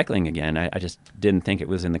related to cycling again. I just didn't think it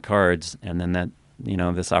was in the cards. And then that,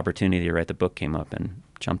 this opportunity to write the book came up, and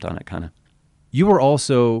jumped on it kind of. You were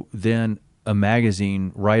also then a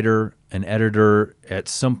magazine writer, an editor at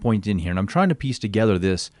some point in here. And I'm trying to piece together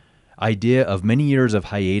this idea of many years of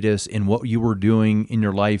hiatus in what you were doing in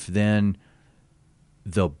your life then,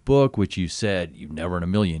 the book, which you said you never in a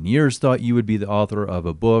million years thought you would be the author of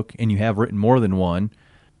a book, and you have written more than one.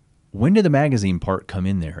 When did the magazine part come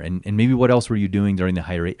in there? And maybe what else were you doing during the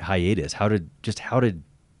hiatus? How did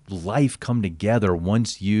life come together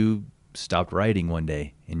once you stopped writing one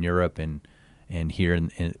day in Europe and here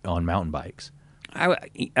on mountain bikes?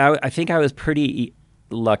 I think I was pretty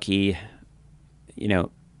lucky.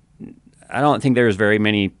 I don't think there's very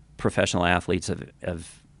many professional athletes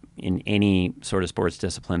of in any sort of sports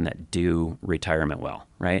discipline that do retirement well,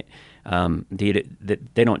 right?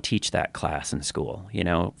 They don't teach that class in school,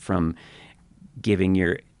 from giving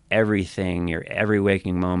your everything, your every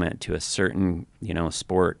waking moment to a certain,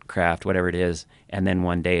 sport, craft, whatever it is, and then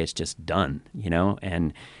one day it's just done,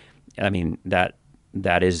 and I mean, that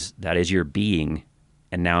is your being,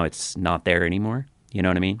 and now it's not there anymore, you know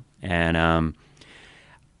what I mean? And,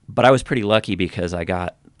 but I was pretty lucky because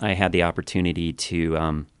I had the opportunity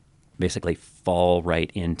to, basically fall right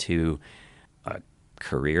into a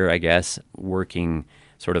career, I guess, working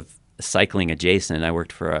sort of cycling adjacent. I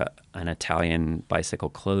worked for an Italian bicycle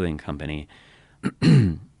clothing company.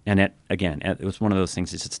 And it was one of those things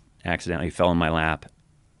that just accidentally fell in my lap.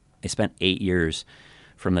 I spent 8 years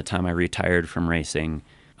from the time I retired from racing.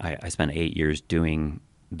 I spent 8 years doing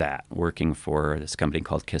that, working for this company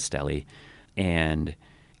called Castelli. And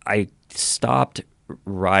I stopped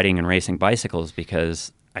riding and racing bicycles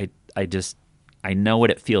because I know what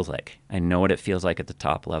it feels like. I know what it feels like at the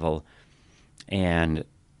top level, and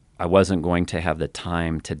I wasn't going to have the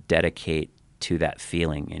time to dedicate to that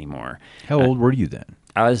feeling anymore. How old were you then?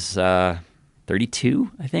 I was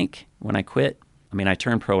 32, I think, when I quit. I mean, I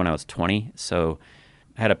turned pro when I was 20, so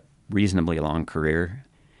I had a reasonably long career.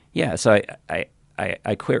 Yeah, so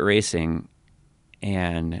I quit racing,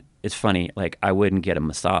 and it's funny, like, I wouldn't get a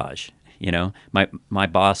massage, My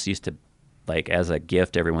boss used to, like, as a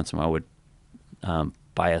gift every once in a while, would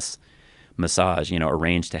buy us massage,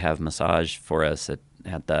 arrange to have massage for us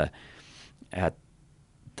at the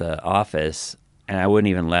office, and I wouldn't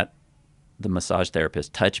even let the massage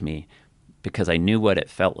therapist touch me because I knew what it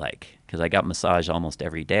felt like, because I got massage almost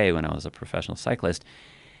every day when I was a professional cyclist.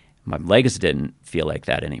 My legs didn't feel like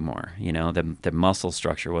that anymore. The muscle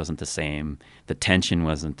structure wasn't the same. The tension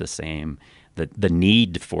wasn't the same. The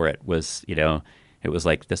need for it was, it was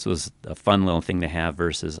like this was a fun little thing to have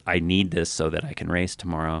versus I need this so that I can race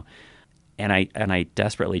tomorrow. And I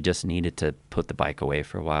desperately just needed to put the bike away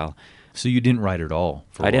for a while. So you didn't ride at all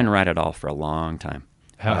for a I didn't while. ride at all for a long time.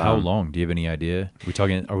 How long? Do you have any idea? Are we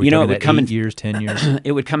talking it would that come 8 years, 10 years?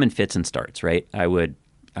 It would come in fits and starts, right? I would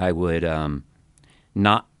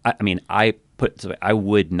not. I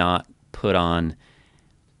would not put on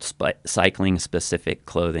cycling specific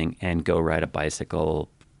clothing and go ride a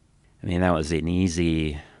bicycle. I mean, that was an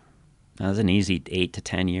easy 8 to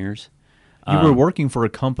 10 years. You were working for a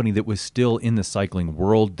company that was still in the cycling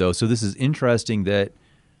world, though. So this is interesting that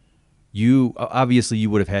you obviously you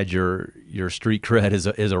would have had your street cred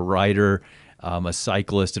as a rider, a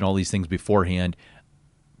cyclist, and all these things beforehand.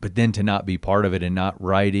 But then to not be part of it and not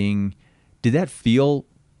riding, did that feel?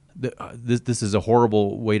 This is a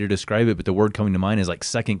horrible way to describe it, but the word coming to mind is like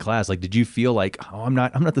second class. Like, did you feel like, oh, I'm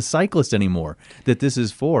not the cyclist anymore that this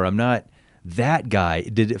is for? I'm not that guy.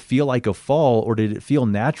 Did it feel like a fall, or did it feel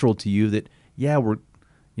natural to you that, yeah,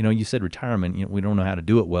 you said retirement, we don't know how to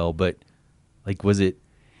do it well, but like,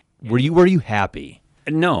 were you happy?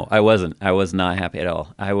 No, I wasn't. I was not happy at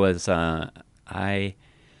all. I was,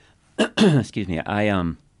 excuse me.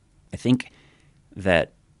 I think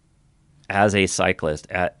that as a cyclist,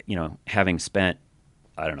 having spent,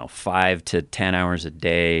 I don't know, 5 to 10 hours a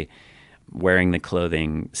day wearing the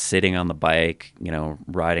clothing, sitting on the bike,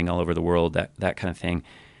 riding all over the world, that kind of thing,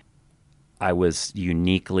 I was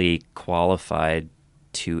uniquely qualified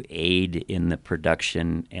to aid in the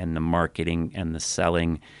production and the marketing and the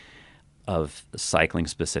selling of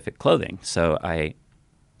cycling-specific clothing. So I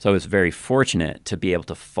was very fortunate to be able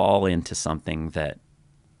to fall into something that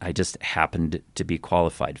I just happened to be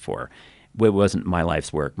qualified for. It wasn't my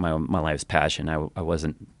life's work, my life's passion. I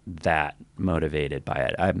wasn't that motivated by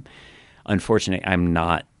it. Unfortunately, I'm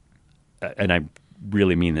not, and I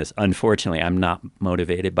really mean this, unfortunately, I'm not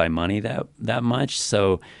motivated by money that much.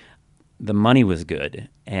 So the money was good,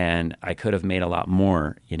 and I could have made a lot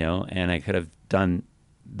more, and I could have done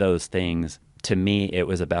those things. To me, it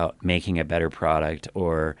was about making a better product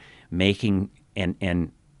or making,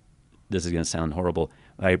 and this is going to sound horrible,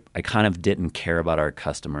 I kind of didn't care about our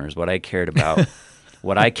customers. What I cared about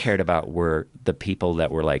were the people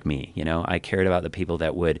that were like me. I cared about the people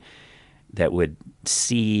that would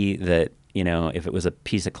see that, if it was a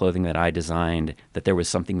piece of clothing that I designed, that there was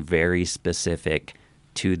something very specific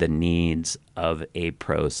to the needs of a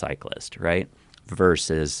pro cyclist, right?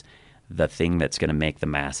 Versus the thing that's going to make the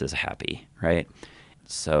masses happy, right?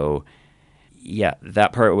 So, yeah,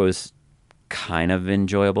 that part was kind of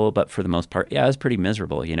enjoyable, but for the most part, yeah, I was pretty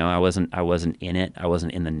miserable. I wasn't in it. I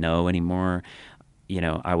wasn't in the know anymore.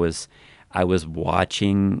 I was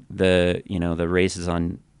watching the races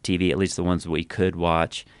on TV, at least the ones that we could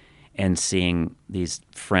watch, and seeing these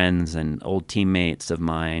friends and old teammates of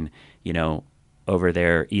mine, over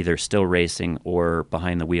there either still racing or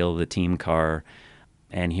behind the wheel of the team car.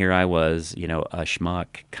 And here I was, a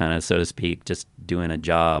schmuck, kind of, so to speak, just doing a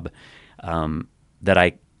job that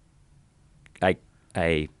I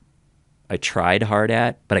tried hard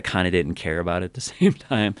at, but I kind of didn't care about it at the same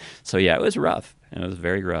time. So yeah, it was rough. It was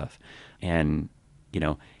very rough. And,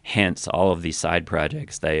 hence all of these side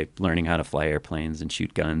projects, learning how to fly airplanes and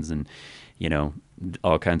shoot guns and,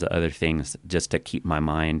 all kinds of other things, just to keep my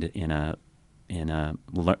mind in a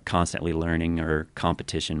constantly learning or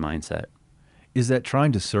competition mindset. Is that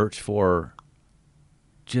trying to search for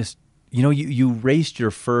just, you raced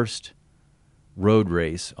your first road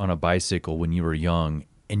race on a bicycle when you were young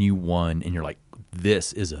and you won, and you're like,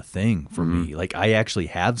 this is a thing for me. Like, I actually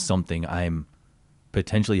have something I'm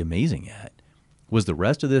potentially amazing at. Was the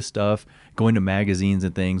rest of this stuff going to magazines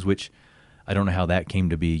and things, which I don't know how that came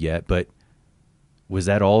to be yet, but was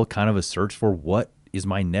that all kind of a search for what is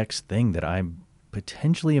my next thing that I'm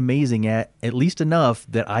potentially amazing at least enough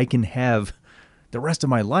that I can have the rest of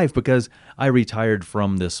my life? Because I retired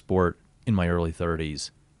from this sport in my early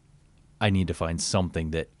 30s. I need to find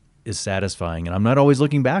something that is satisfying, and I'm not always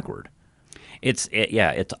looking backward. It's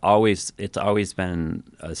always been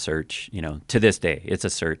a search, to this day. It's a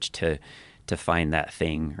search to find that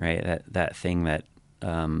thing, right? That thing that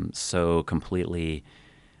so completely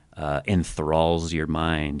enthralls your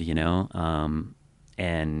mind,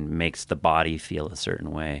 and makes the body feel a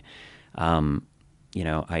certain way. I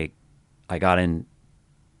got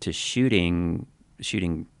into shooting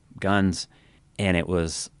guns, and it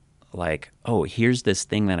was like, oh, here's this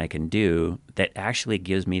thing that I can do that actually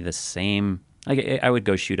gives me the same. Like, I would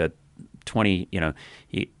go shoot a 20.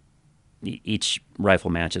 Each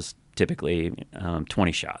rifle match is typically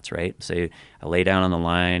 20 shots, right? So I lay down on the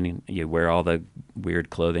line. You wear all the weird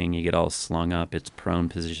clothing. You get all slung up. It's prone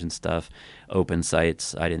position stuff, open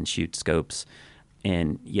sights. I didn't shoot scopes.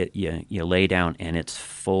 and you lay down and it's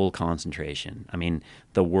full concentration. I mean,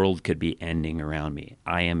 the world could be ending around me.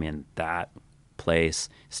 I am in that place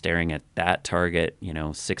staring at that target,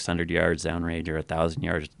 600 yards downrange or 1,000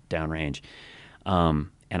 yards downrange.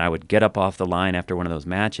 And I would get up off the line after one of those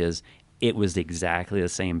matches. It was exactly the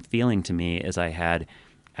same feeling to me as I had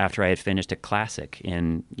after I had finished a classic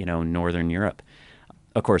in, Northern Europe.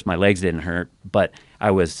 Of course, my legs didn't hurt, but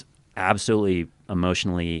I was absolutely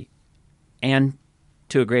emotionally and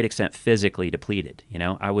to a great extent physically depleted.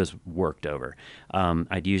 I was worked over.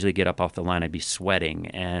 I'd usually get up off the line, I'd be sweating,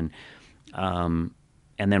 and then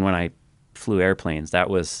when I flew airplanes, that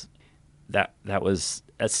was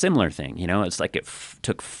a similar thing. It's like it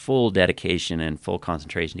took full dedication and full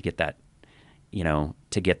concentration to get that,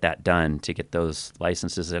 done, to get those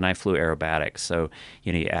licenses. And I flew aerobatics, so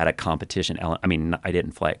you add a competition element. I mean, I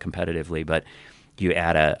didn't fly it competitively, but you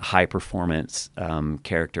add a high performance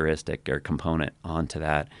characteristic or component onto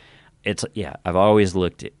that. I've always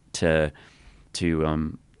looked to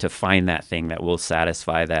find that thing that will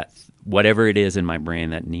satisfy that, whatever it is in my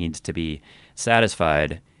brain that needs to be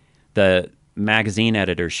satisfied. The magazine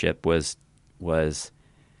editorship was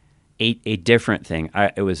a different thing.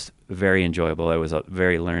 It was very enjoyable. It was a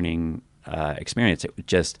very learning experience. It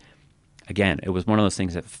just, again, it was one of those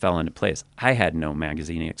things that fell into place. I had no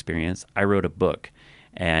magazine experience. I wrote a book,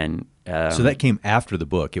 and so that came after the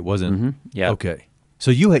book. It wasn't. Mm-hmm, yeah. Okay. So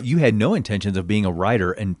you had no intentions of being a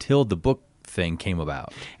writer until the book thing came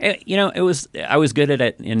about. I was good at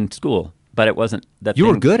it in school, but it wasn't that. You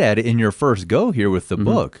were good at it in your first go here with the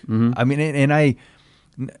book. Mm-hmm. I mean, and I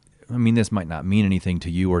mean, this might not mean anything to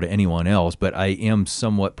you or to anyone else, but I am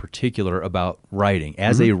somewhat particular about writing.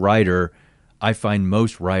 As a writer, I find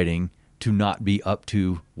most writing to not be up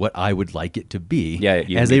to what I would like it to be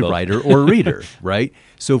as a writer or reader, right?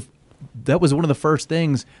 So that was one of the first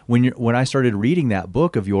things when I started reading that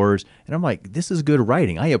book of yours, and I'm like, this is good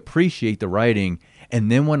writing. I appreciate the writing. And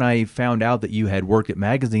then when I found out that you had worked at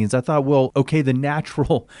magazines, I thought, well, okay, the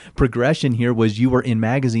natural progression here was you were in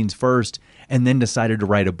magazines first and then decided to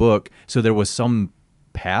write a book. So there was some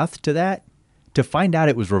path to that. To find out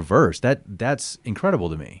it was reversed, that's incredible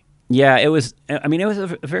to me. Yeah, it was. I mean, it was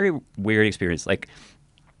a very weird experience. Like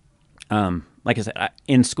I said,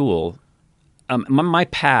 in school, my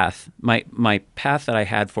path that I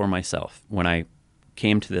had for myself when I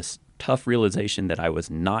came to this tough realization that I was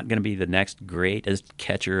not going to be the next greatest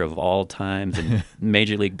catcher of all times in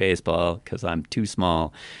Major League Baseball because I'm too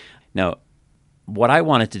small. No, what I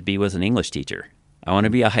wanted to be was an English teacher. I wanted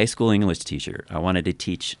to be a high school English teacher. I wanted to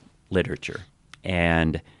teach literature.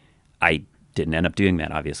 And I didn't end up doing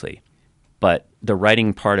that, obviously. But the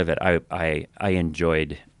writing part of it, I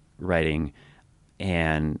enjoyed writing,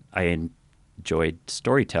 and I enjoyed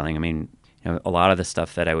storytelling. I mean, a lot of the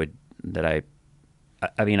stuff that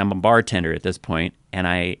I mean, I'm a bartender at this point, and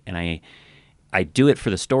I do it for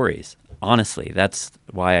the stories. Honestly, that's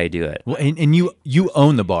why I do it. Well, and you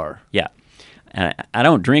own the bar. Yeah. And I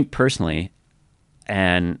don't drink personally,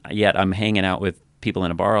 and yet I'm hanging out with people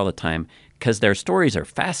in a bar all the time because their stories are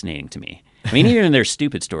fascinating to me. I mean, even their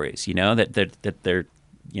stupid stories, that they're,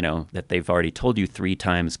 that they've already told you 3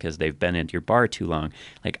 times because they've been into your bar too long.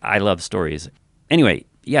 Like, I love stories. Anyway,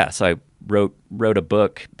 yeah, so I wrote a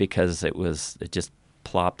book because it just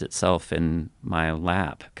plopped itself in my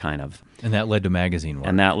lap, kind of. And that led to magazine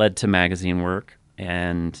work.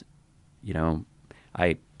 And,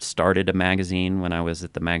 I started a magazine when I was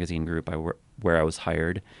at the magazine group where I was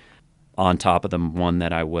hired, on top of the one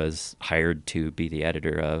that I was hired to be the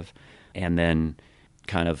editor of. And then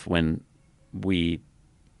kind of when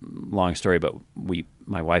long story, but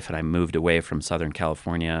my wife and I moved away from Southern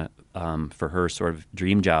California for her sort of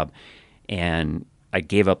dream job. And I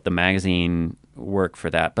gave up the magazine work for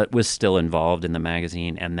that, but was still involved in the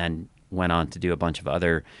magazine, and then went on to do a bunch of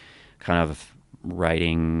other kind of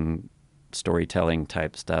writing, storytelling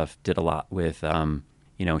type stuff. Did a lot with,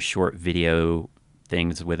 short video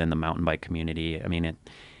things within the mountain bike community. I mean,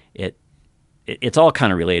 it's all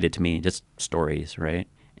kind of related to me, just stories, right?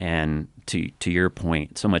 And to your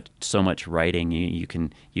point, so much writing, you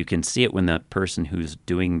can see it when the person who's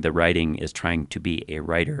doing the writing is trying to be a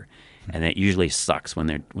writer, and it usually sucks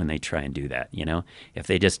when they try and do that. If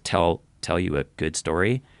they just tell you a good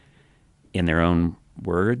story in their own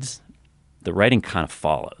words, the writing kind of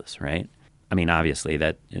follows, right? I mean, obviously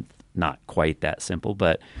that it's not quite that simple,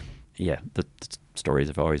 but yeah, the stories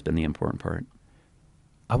have always been the important part.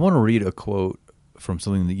 I want to read a quote from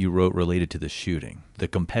something that you wrote related to the shooting, the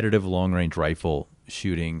competitive long-range rifle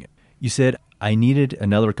shooting. You said, I needed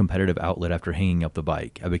another competitive outlet after hanging up the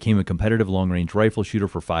bike. I became a competitive long-range rifle shooter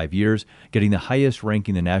for 5 years, getting the highest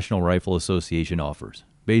ranking the National Rifle Association offers.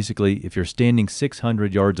 Basically, if you're standing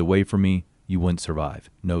 600 yards away from me, you wouldn't survive.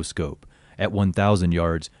 No scope. At 1,000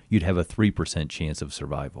 yards, you'd have a 3% chance of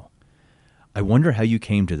survival. I wonder how you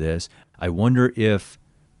came to this. I wonder if,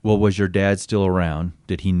 well, was your dad still around?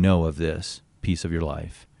 Did he know of this piece of your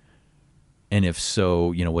life? And if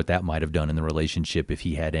so, you know, what that might have done in the relationship if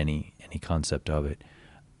he had any concept of it.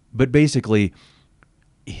 But basically,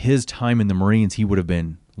 his time in the Marines, he would have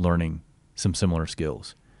been learning some similar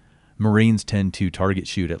skills. Marines tend to target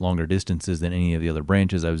shoot at longer distances than any of the other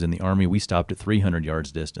branches. I was in the Army. We stopped at 300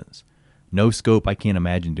 yards distance. No scope. I can't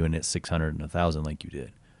imagine doing it at 600 and 1,000 like you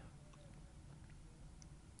did.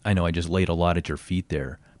 I know I just laid a lot at your feet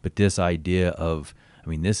there, but this idea of, I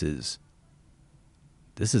mean, this is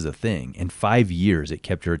a thing. In 5 years, it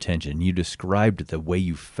kept your attention. You described the way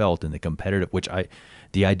you felt in the competitive,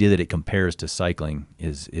 the idea that it compares to cycling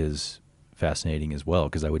is fascinating as well,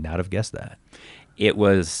 because I would not have guessed that. It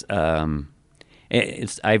was, I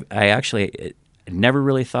actually never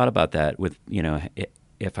really thought about that with, you know,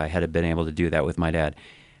 if I had been able to do that with my dad.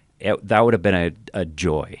 That would have been a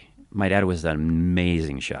joy. My dad was an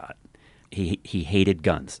amazing shot. He hated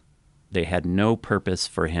guns. They had no purpose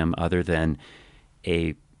for him other than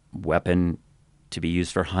a weapon to be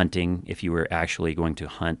used for hunting if you were actually going to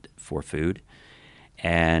hunt for food,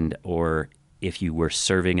 or if you were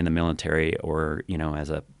serving in the military or, you know,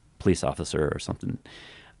 as a police officer or something.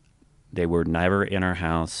 They were never in our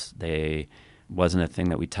house. They wasn't a thing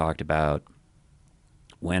that we talked about.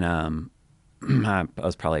 When I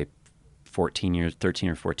was probably 13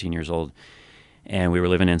 or 14 years old, and we were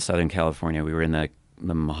living in Southern California. We were in the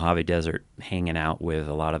Mojave Desert hanging out with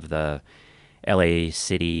a lot of the LA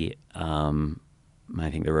City, I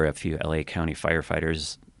think there were a few LA County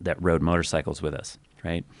firefighters that rode motorcycles with us,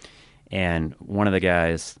 right? And one of the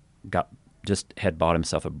guys had bought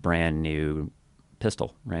himself a brand new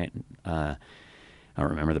pistol, right? I don't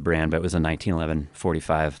remember the brand, but it was a 1911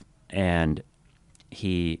 45, and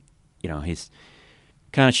he's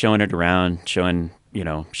kind of showing it around, showing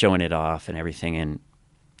it off and everything, and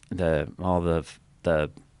all of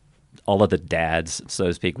the dads, so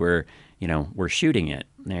to speak, were shooting it.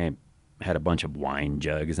 They had a bunch of wine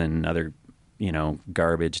jugs and other,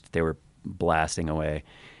 garbage that they were blasting away.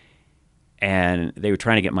 And they were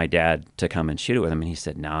trying to get my dad to come and shoot it with him, and he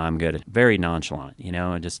said, "No, I'm good." Very nonchalant,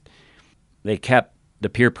 and just the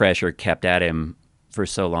peer pressure kept at him for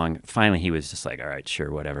so long. Finally, he was just like, "All right, sure,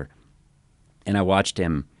 whatever." And I watched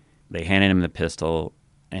him. They handed him the pistol,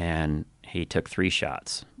 and he took 3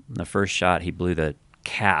 shots. The first shot, he blew the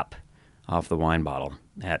cap off the wine bottle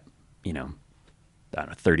at, I don't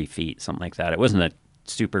know, 30 feet, something like that. It wasn't a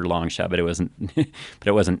super long shot, but it wasn't,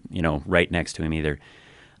 right next to him either.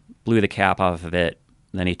 Blew the cap off of it,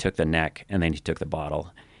 then he took the neck, and then he took the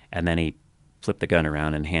bottle, and then he flipped the gun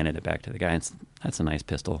around and handed it back to the guy. And that's a nice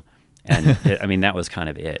pistol. And that was kind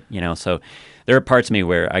of it, So there are parts of me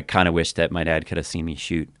where I kind of wish that my dad could have seen me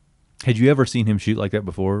shoot. Had you ever seen him shoot like that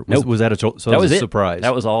before? Nope. Was that that was a surprise?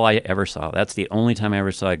 That was all I ever saw. That's the only time I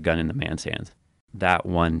ever saw a gun in the man's hands. That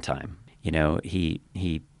one time, he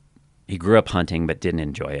grew up hunting but didn't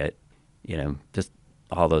enjoy it. Just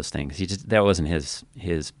all those things. That wasn't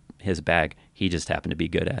his bag. He just happened to be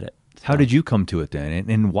good at it. So. How did you come to it then,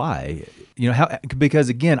 and why? Because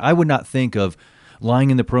again, I would not think of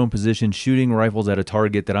lying in the prone position, shooting rifles at a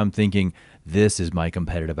target that I'm thinking, this is my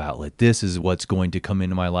competitive outlet. This is what's going to come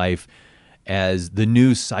into my life as the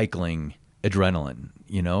new cycling adrenaline.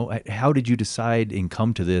 How did you decide and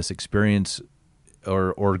come to this experience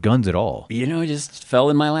or guns at all? It just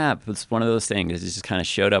fell in my lap. It's one of those things. It just kind of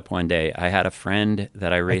showed up one day. I had a friend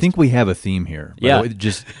that I raced. I think we have a theme here. Yeah.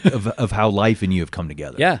 Just of how life and you have come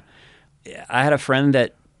together. Yeah. I had a friend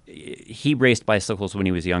that he raced bicycles when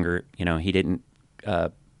he was younger. He didn't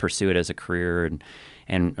pursue it as a career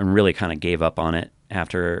and really kind of gave up on it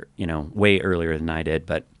after, way earlier than I did.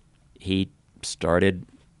 But he started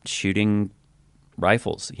shooting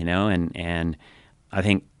rifles, and I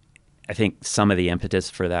think some of the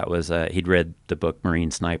impetus for that was he'd read the book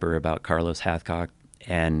Marine Sniper about Carlos Hathcock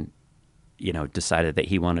and, decided that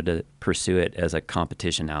he wanted to pursue it as a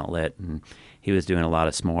competition outlet. And he was doing a lot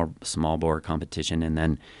of small bore competition. And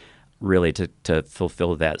then really to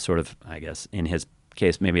fulfill that sort of, I guess, in his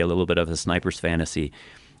case, maybe a little bit of a sniper's fantasy,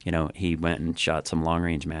 he went and shot some long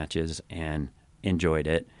range matches and enjoyed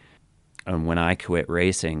it. And when I quit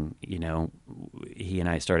racing, he and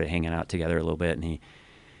I started hanging out together a little bit, and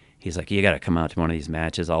he's like, "You got to come out to one of these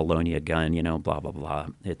matches. I'll loan you a gun, blah, blah, blah.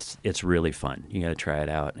 It's really fun. You got to try it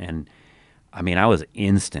out." And I mean, I was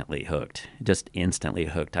instantly hooked, just instantly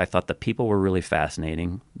hooked. I thought the people were really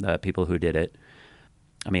fascinating, the people who did it.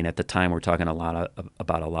 I mean, at the time, we're talking about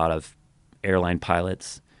a lot of airline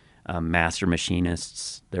pilots, master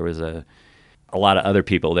machinists. There was a lot of other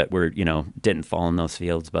people that were, didn't fall in those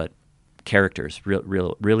fields, but characters,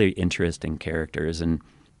 really interesting characters. And,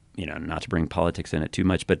 not to bring politics in it too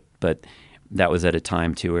much, but that was at a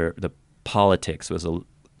time too where the politics was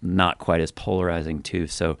not quite as polarizing too.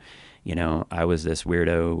 So, I was this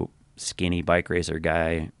weirdo, skinny bike racer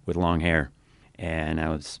guy with long hair, and I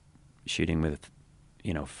was shooting with,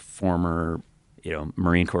 former,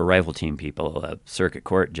 Marine Corps rifle team people, a circuit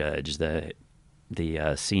court judge, the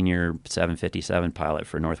senior 757 pilot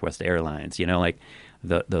for Northwest Airlines,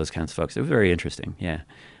 those kinds of folks. It was very interesting. Yeah,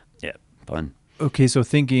 fun. Okay, so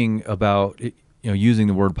thinking about using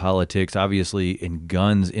the word politics, obviously in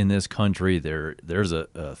guns in this country, there's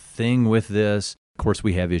a thing with this. Of course,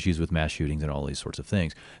 we have issues with mass shootings and all these sorts of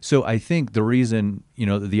things. So I think the reason,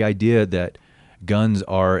 the idea that guns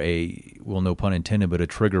are no pun intended, but a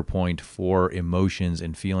trigger point for emotions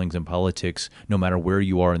and feelings and politics, no matter where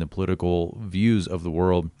you are in the political views of the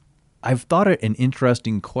world. I've thought it an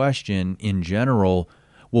interesting question in general.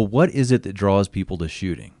 Well, what is it that draws people to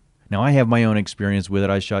shooting? Now, I have my own experience with it.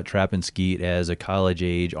 I shot trap and skeet as a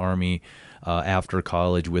college-age Army after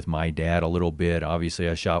college with my dad a little bit. Obviously,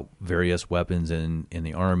 I shot various weapons in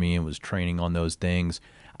the Army and was training on those things.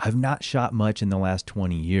 I've not shot much in the last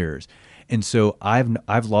 20 years. And so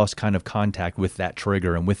I've lost kind of contact with that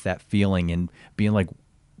trigger and with that feeling and being like,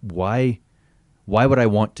 why would I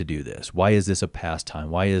want to do this? Why is this a pastime?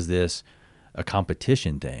 Why is this a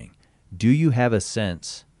competition thing? Do you have a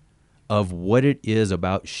sense of what it is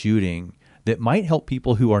about shooting that might help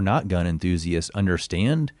people who are not gun enthusiasts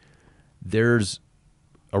understand there's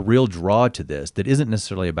a real draw to this that isn't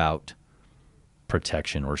necessarily about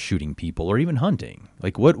protection or shooting people or even hunting?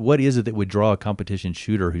 Like what is it that would draw a competition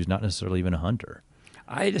shooter who's not necessarily even a hunter?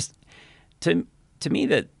 To me,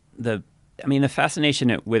 the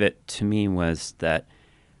fascination with it to me was that,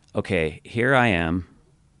 okay, here I am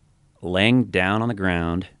laying down on the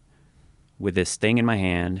ground with this thing in my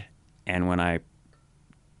hand, and when I,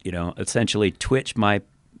 essentially twitch my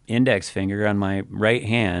index finger on my right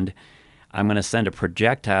hand, I'm going to send a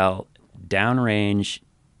projectile downrange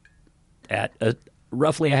at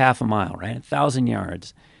roughly a half a mile, right, 1,000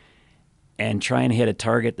 yards, and try and hit a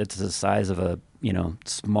target that's the size of a,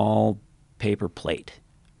 small paper plate,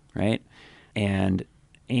 right? And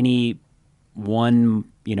any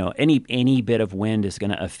one, any bit of wind is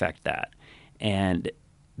going to affect that. And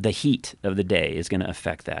the heat of the day is going to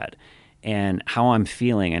affect that. And how I'm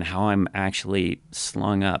feeling and how I'm actually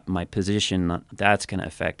slung up, my position, that's going to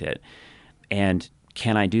affect it. And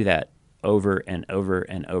can I do that over and over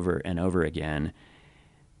and over and over again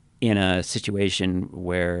in a situation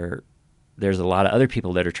where there's a lot of other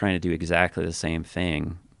people that are trying to do exactly the same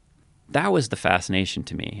thing? That was the fascination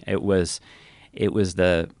to me. It was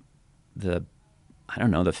the I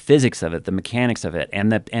don't know, the physics of it, the mechanics of it,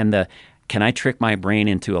 and the can I trick my brain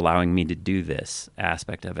into allowing me to do this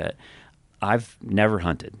aspect of it? I've never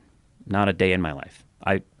hunted, not a day in my life.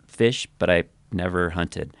 I fish, but I never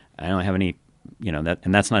hunted. I don't have any,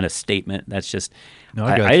 and that's not a statement. That's just, No,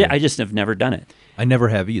 I just have never done it. I never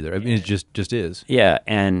have either. I mean, it just is. Yeah,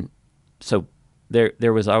 and so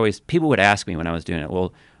there was always, people would ask me when I was doing it,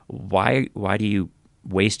 well, why do you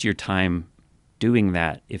waste your time doing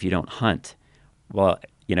that if you don't hunt? Well,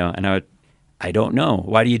 and I don't know.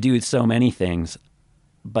 Why do you do so many things?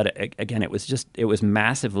 But again, it was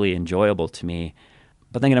massively enjoyable to me.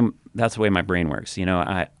 But then that's the way my brain works.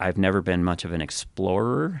 I've never been much of an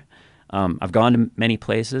explorer. I've gone to many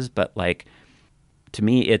places, but to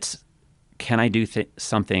me, it's, can I do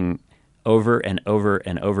something over and over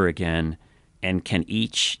and over again, and can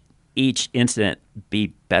each incident be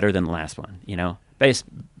better than the last one?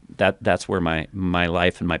 That's where my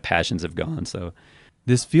life and my passions have gone. So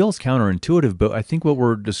this feels counterintuitive, but I think what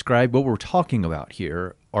we're talking about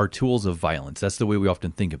here are tools of violence. That's the way we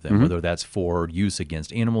often think of them, Mm-hmm. whether that's for use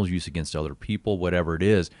against animals, use against other people, whatever it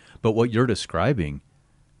is. But what you're describing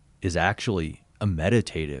is actually a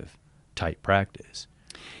meditative type practice.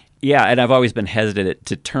 Yeah, and I've always been hesitant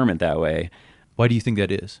to term it that way. Why do you think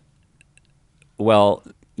that is? Well,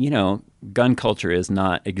 gun culture is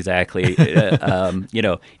not exactly,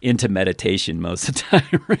 into meditation most of the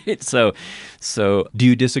time, right? So Do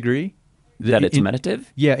you disagree? That it's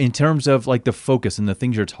meditative? Yeah, in terms of like the focus and the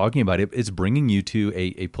things you're talking about, it's bringing you to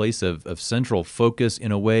a place of central focus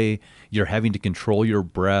in a way. You're having to control your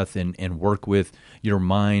breath and work with your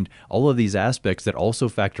mind, all of these aspects that also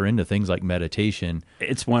factor into things like meditation.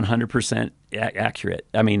 It's 100% accurate.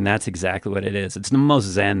 I mean, that's exactly what it is. It's the most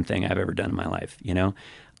Zen thing I've ever done in my life, you know?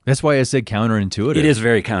 That's why I said counterintuitive. It is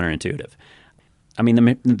very counterintuitive. I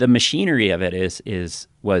mean, the machinery of it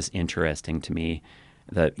was interesting to me.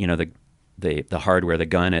 The hardware, the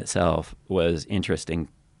gun itself was interesting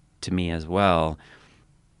to me as well.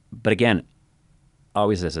 But again,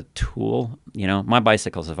 always as a tool, you know, my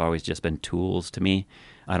bicycles have always just been tools to me.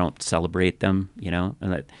 I don't celebrate them, you know,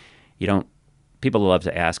 and people love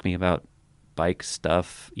to ask me about bike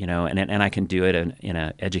stuff, you know, and I can do it in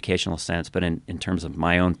an educational sense, but in terms of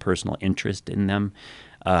my own personal interest in them,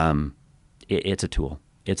 it's a tool.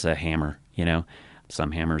 It's a hammer, you know.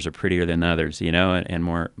 Some hammers are prettier than others, you know, and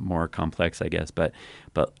more complex, I guess. But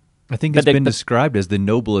I think it's been described as the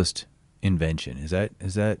noblest invention. Is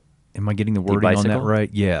that? Am I getting the wording on that right?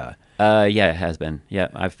 Yeah. Yeah, it has been. Yeah,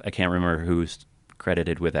 I can't remember who's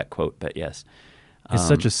credited with that quote, but yes, it's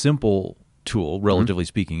such a simple tool, relatively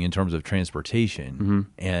speaking, in terms of transportation,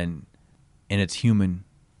 and it's human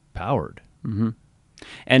powered.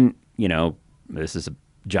 And you know, this is a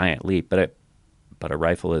giant leap, but a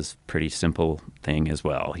rifle is a pretty simple thing as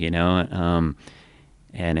well, you know.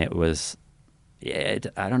 And it was, I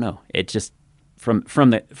don't know. It just from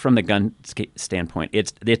the gun standpoint,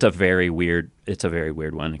 it's a very weird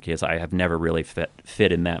one because I have never really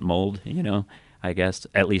fit in that mold, you know. I guess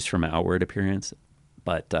at least from outward appearance,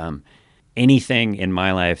 but anything in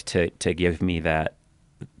my life to give me that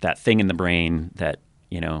thing in the brain that,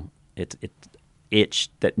 you know, it's itch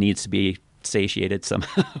that needs to be satiated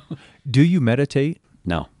somehow. Do you meditate?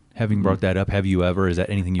 No. Having brought that up, have you ever? Is that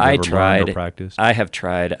anything you've ever learned or practiced? I have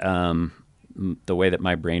tried. The way that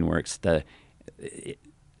my brain works,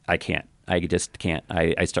 I can't. I just can't.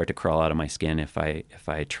 I start to crawl out of my skin if I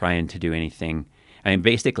try to do anything. I mean,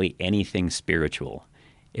 basically anything spiritual.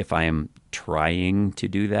 If I am trying to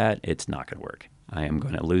do that, it's not going to work. I am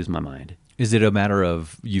going to lose my mind. Is it a matter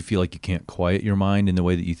of you feel like you can't quiet your mind in the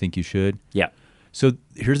way that you think you should? Yeah. So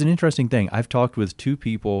here's an interesting thing. I've talked with two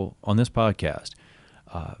people on this podcast.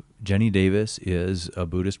 Jenny Davis is a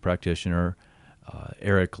Buddhist practitioner.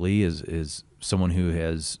 Eric Lee is someone who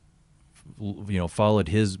has, you know, followed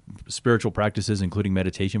his spiritual practices, including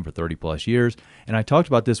meditation, for 30 plus years. And I talked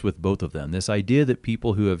about this with both of them. This idea that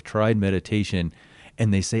people who have tried meditation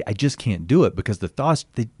and they say, I just can't do it because the thoughts,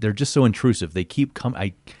 they're just so intrusive. They keep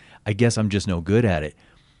coming. I guess I'm just no good at it.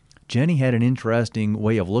 Jenny had an interesting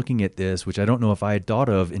way of looking at this, which I don't know if I had thought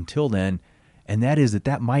of until then, and that is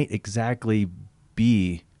that might exactly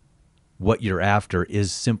be what you're after,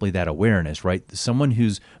 is simply that awareness, right? Someone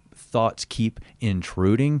whose thoughts keep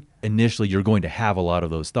intruding, initially you're going to have a lot of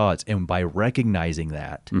those thoughts, and by recognizing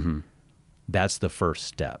that, that's the first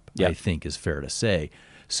step, I think is fair to say.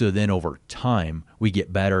 So then over time, we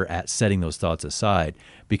get better at setting those thoughts aside,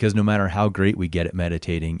 because no matter how great we get at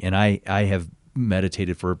meditating, and I have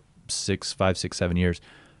meditated for 5, 6, 7 years,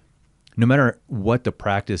 no matter what the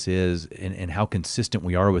practice is and how consistent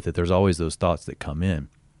we are with it, there's always those thoughts that come in.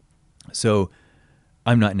 So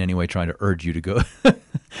I'm not in any way trying to urge you to go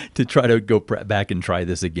to try to go back and try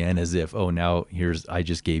this again as if, oh, now I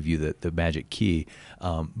just gave you the magic key.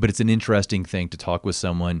 But it's an interesting thing to talk with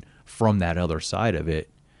someone from that other side of it.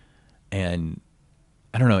 And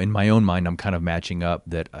I don't know, in my own mind, I'm kind of matching up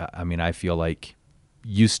that, I mean, I feel like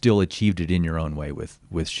you still achieved it in your own way with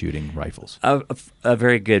shooting rifles. A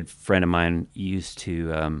very good friend of mine used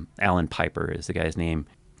to, Alan Piper is the guy's name.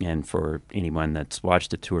 And for anyone that's watched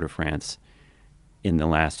the Tour de France in the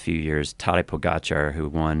last few years, Tadej Pogacar, who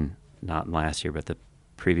won not last year, but the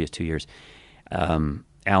previous 2 years,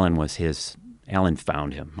 Alan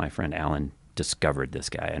found him. My friend Alan discovered this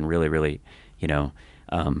guy and really, really, you know,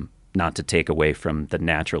 not to take away from the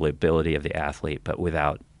natural ability of the athlete, but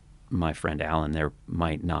without my friend Alan, there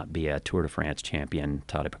might not be a Tour de France champion,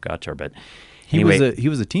 Tadej Pogacar. But anyway, he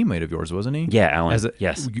was a teammate of yours, wasn't he? Yeah, Alan.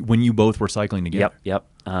 Yes, when you both were cycling together. Yep.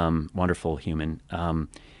 Wonderful human,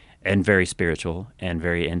 and very spiritual and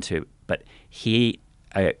very into. But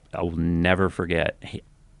I will never forget.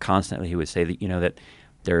 He would say that, you know, that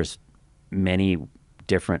there's many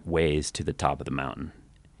different ways to the top of the mountain.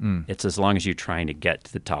 It's as long as you're trying to get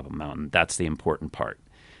to the top of the mountain. That's the important part.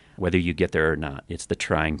 Whether you get there or not, it's the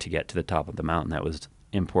trying to get to the top of the mountain that was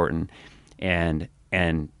important. And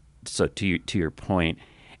so to your point,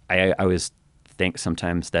 I always think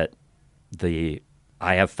sometimes that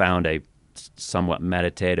I have found a somewhat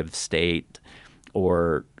meditative state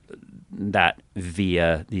or that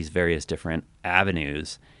via these various different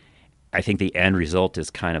avenues. I think the end result is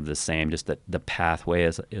kind of the same, just that the pathway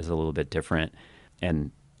is a little bit different.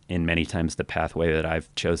 And in many times the pathway that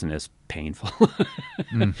I've chosen is painful,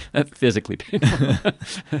 physically painful.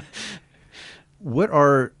 What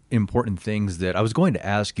are important things that I was going to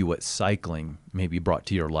ask you what cycling maybe brought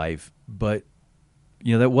to your life, but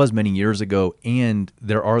that was many years ago, and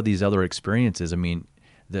there are these other experiences.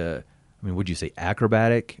 Would you say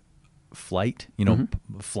acrobatic flight,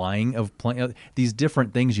 flying of plane, these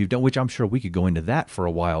different things you've done, which I'm sure we could go into that for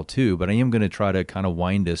a while too, but I am going to try to kind of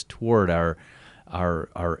wind us toward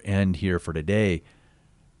our end here for today.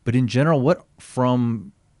 But in general, what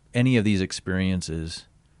from any of these experiences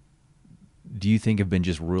do you think have been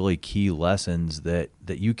just really key lessons that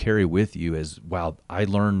you carry with you as, wow, I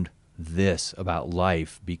learned this about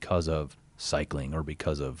life because of cycling or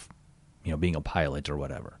because of, being a pilot or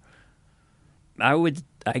whatever?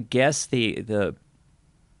 I guess I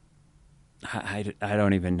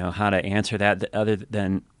don't even know how to answer that other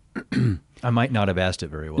than I might not have asked it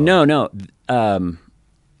very well. No.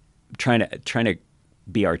 Trying to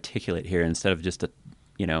be articulate here instead of just a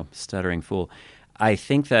stuttering fool. I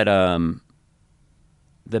think that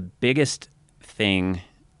the biggest thing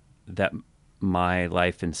that my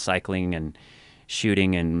life in cycling and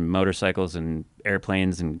shooting and motorcycles and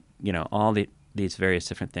airplanes and all these various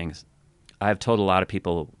different things, I've told a lot of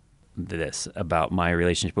people this about my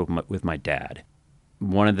relationship with my dad.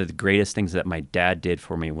 One of the greatest things that my dad did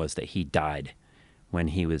for me was that he died when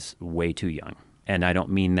he was way too young. And I don't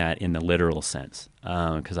mean that in the literal sense,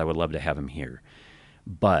 because I would love to have him here.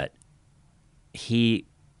 But he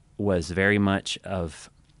was very much of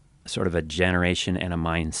sort of a generation and a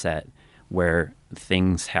mindset where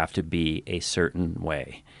things have to be a certain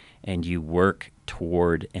way, and you work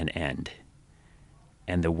toward an end.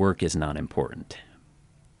 And the work is not important.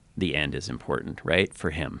 The end is important, right?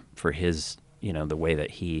 For him, for his, the way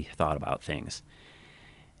that he thought about things.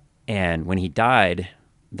 And when he died,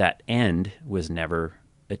 that end was never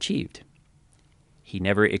achieved. He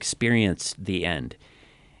never experienced the end.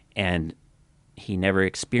 And he never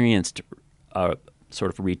experienced a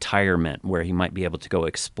sort of retirement where he might be able to go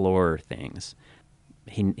explore things.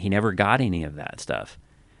 He never got any of that stuff.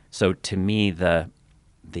 So to me, the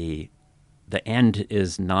end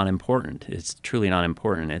is not important. It's truly not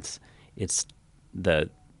important. It's the,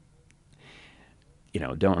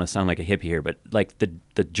 don't want to sound like a hippie here, but like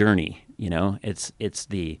the journey, it's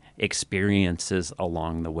the experiences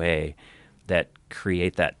along the way that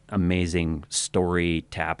create that amazing story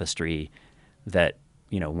tapestry that,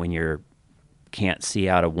 when you're can't see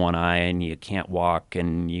out of one eye and you can't walk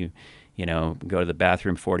and you go to the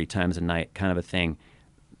bathroom 40 times a night kind of a thing.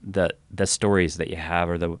 The stories that you have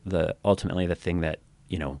are the ultimately the thing that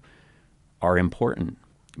are important,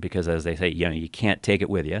 because as they say, you can't take it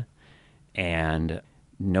with you, and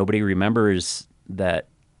nobody remembers that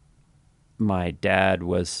my dad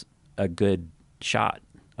was a good shot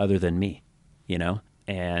other than me,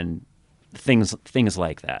 and things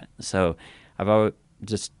like that. So I've always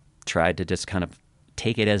just tried to just kind of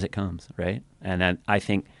take it as it comes, right? And then I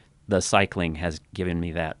think the cycling has given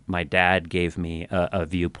me that. My dad gave me a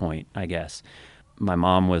viewpoint, I guess. My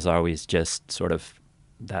mom was always just sort of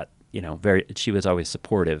that, she was always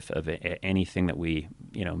supportive of anything that we,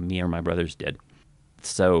 me or my brothers did.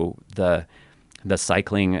 So the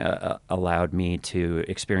cycling allowed me to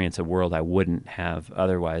experience a world I wouldn't have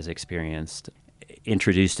otherwise experienced,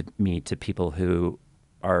 introduced me to people who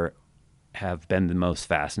have been the most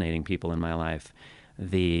fascinating people in my life.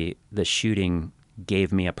 The shooting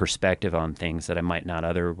gave me a perspective on things that I might not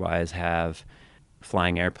otherwise have.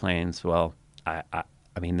 Flying airplanes, well, I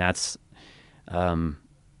mean, that's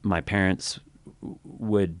my parents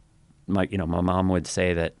would, my mom would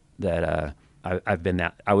say that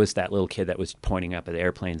I was that little kid that was pointing up at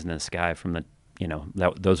airplanes in the sky from the,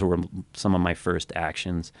 those were some of my first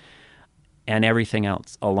actions, and everything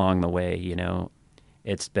else along the way.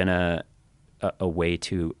 It's been a way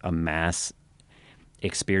to amass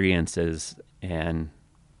experiences, and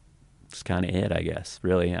it's kind of it, I guess.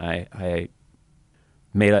 Really, I've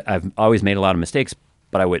always made a lot of mistakes,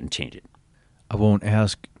 but I wouldn't change it. I won't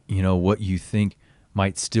ask, what you think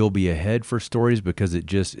might still be ahead for stories, because it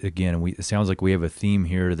just, again, it sounds like we have a theme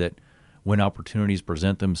here that when opportunities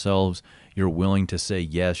present themselves, you're willing to say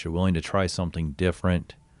yes, you're willing to try something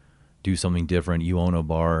different, do something different. You own a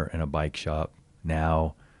bar and a bike shop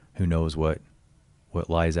now. Who knows what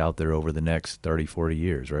lies out there over the next 30, 40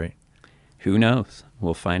 years, right? Who knows?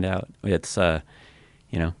 We'll find out. It's, we'll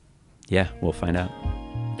find out.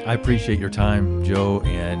 I appreciate your time, Joe,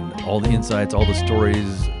 and all the insights, all the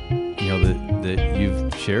stories, that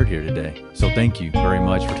you've shared here today. So thank you very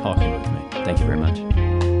much for talking with me. Thank you very much.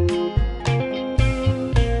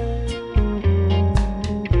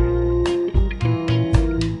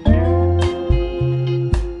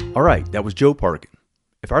 All right, that was Joe Parkin.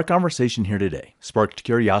 If our conversation here today sparked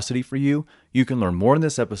curiosity for you, you can learn more in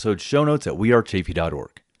this episode's show notes at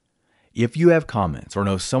wearechafee.org. If you have comments or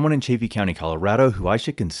know someone in Chaffee County, Colorado who I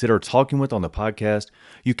should consider talking with on the podcast,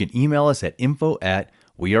 you can email us at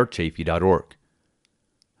info@wearechafee.org.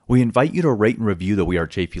 We invite you to rate and review the We Are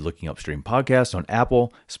Chaffee Looking Upstream podcast on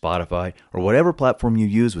Apple, Spotify, or whatever platform you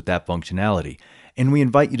use with that functionality. And we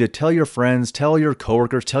invite you to tell your friends, tell your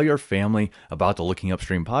coworkers, tell your family about the Looking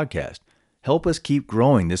Upstream podcast. Help us keep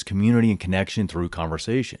growing this community and connection through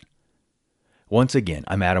conversation. Once again,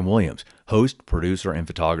 I'm Adam Williams, host, producer, and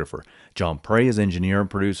photographer. John Prey is engineer and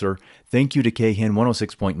producer. Thank you to KHEN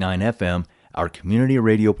 106.9 FM, our community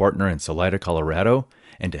radio partner in Salida, Colorado,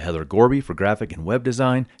 and to Heather Gorby for graphic and web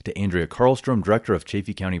design, to Andrea Karlstrom, Director of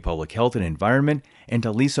Chaffee County Public Health and Environment, and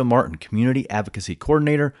to Lisa Martin, Community Advocacy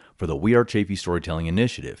Coordinator for the We Are Chaffee Storytelling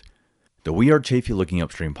Initiative. The We Are Chaffee Looking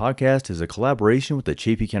Upstream podcast is a collaboration with the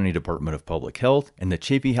Chaffee County Department of Public Health and the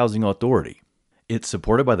Chaffee Housing Authority. It's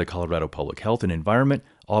supported by the Colorado Public Health and Environment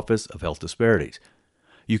Office of Health Disparities.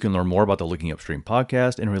 You can learn more about the Looking Upstream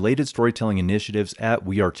podcast and related storytelling initiatives at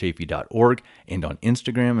wearechafee.org and on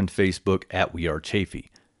Instagram and Facebook at We Are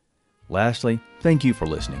Chaffee. Lastly, thank you for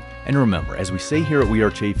listening. And remember, as we say here at We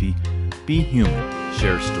Are Chaffee, be human,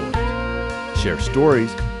 share stories. Share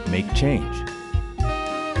stories, make change.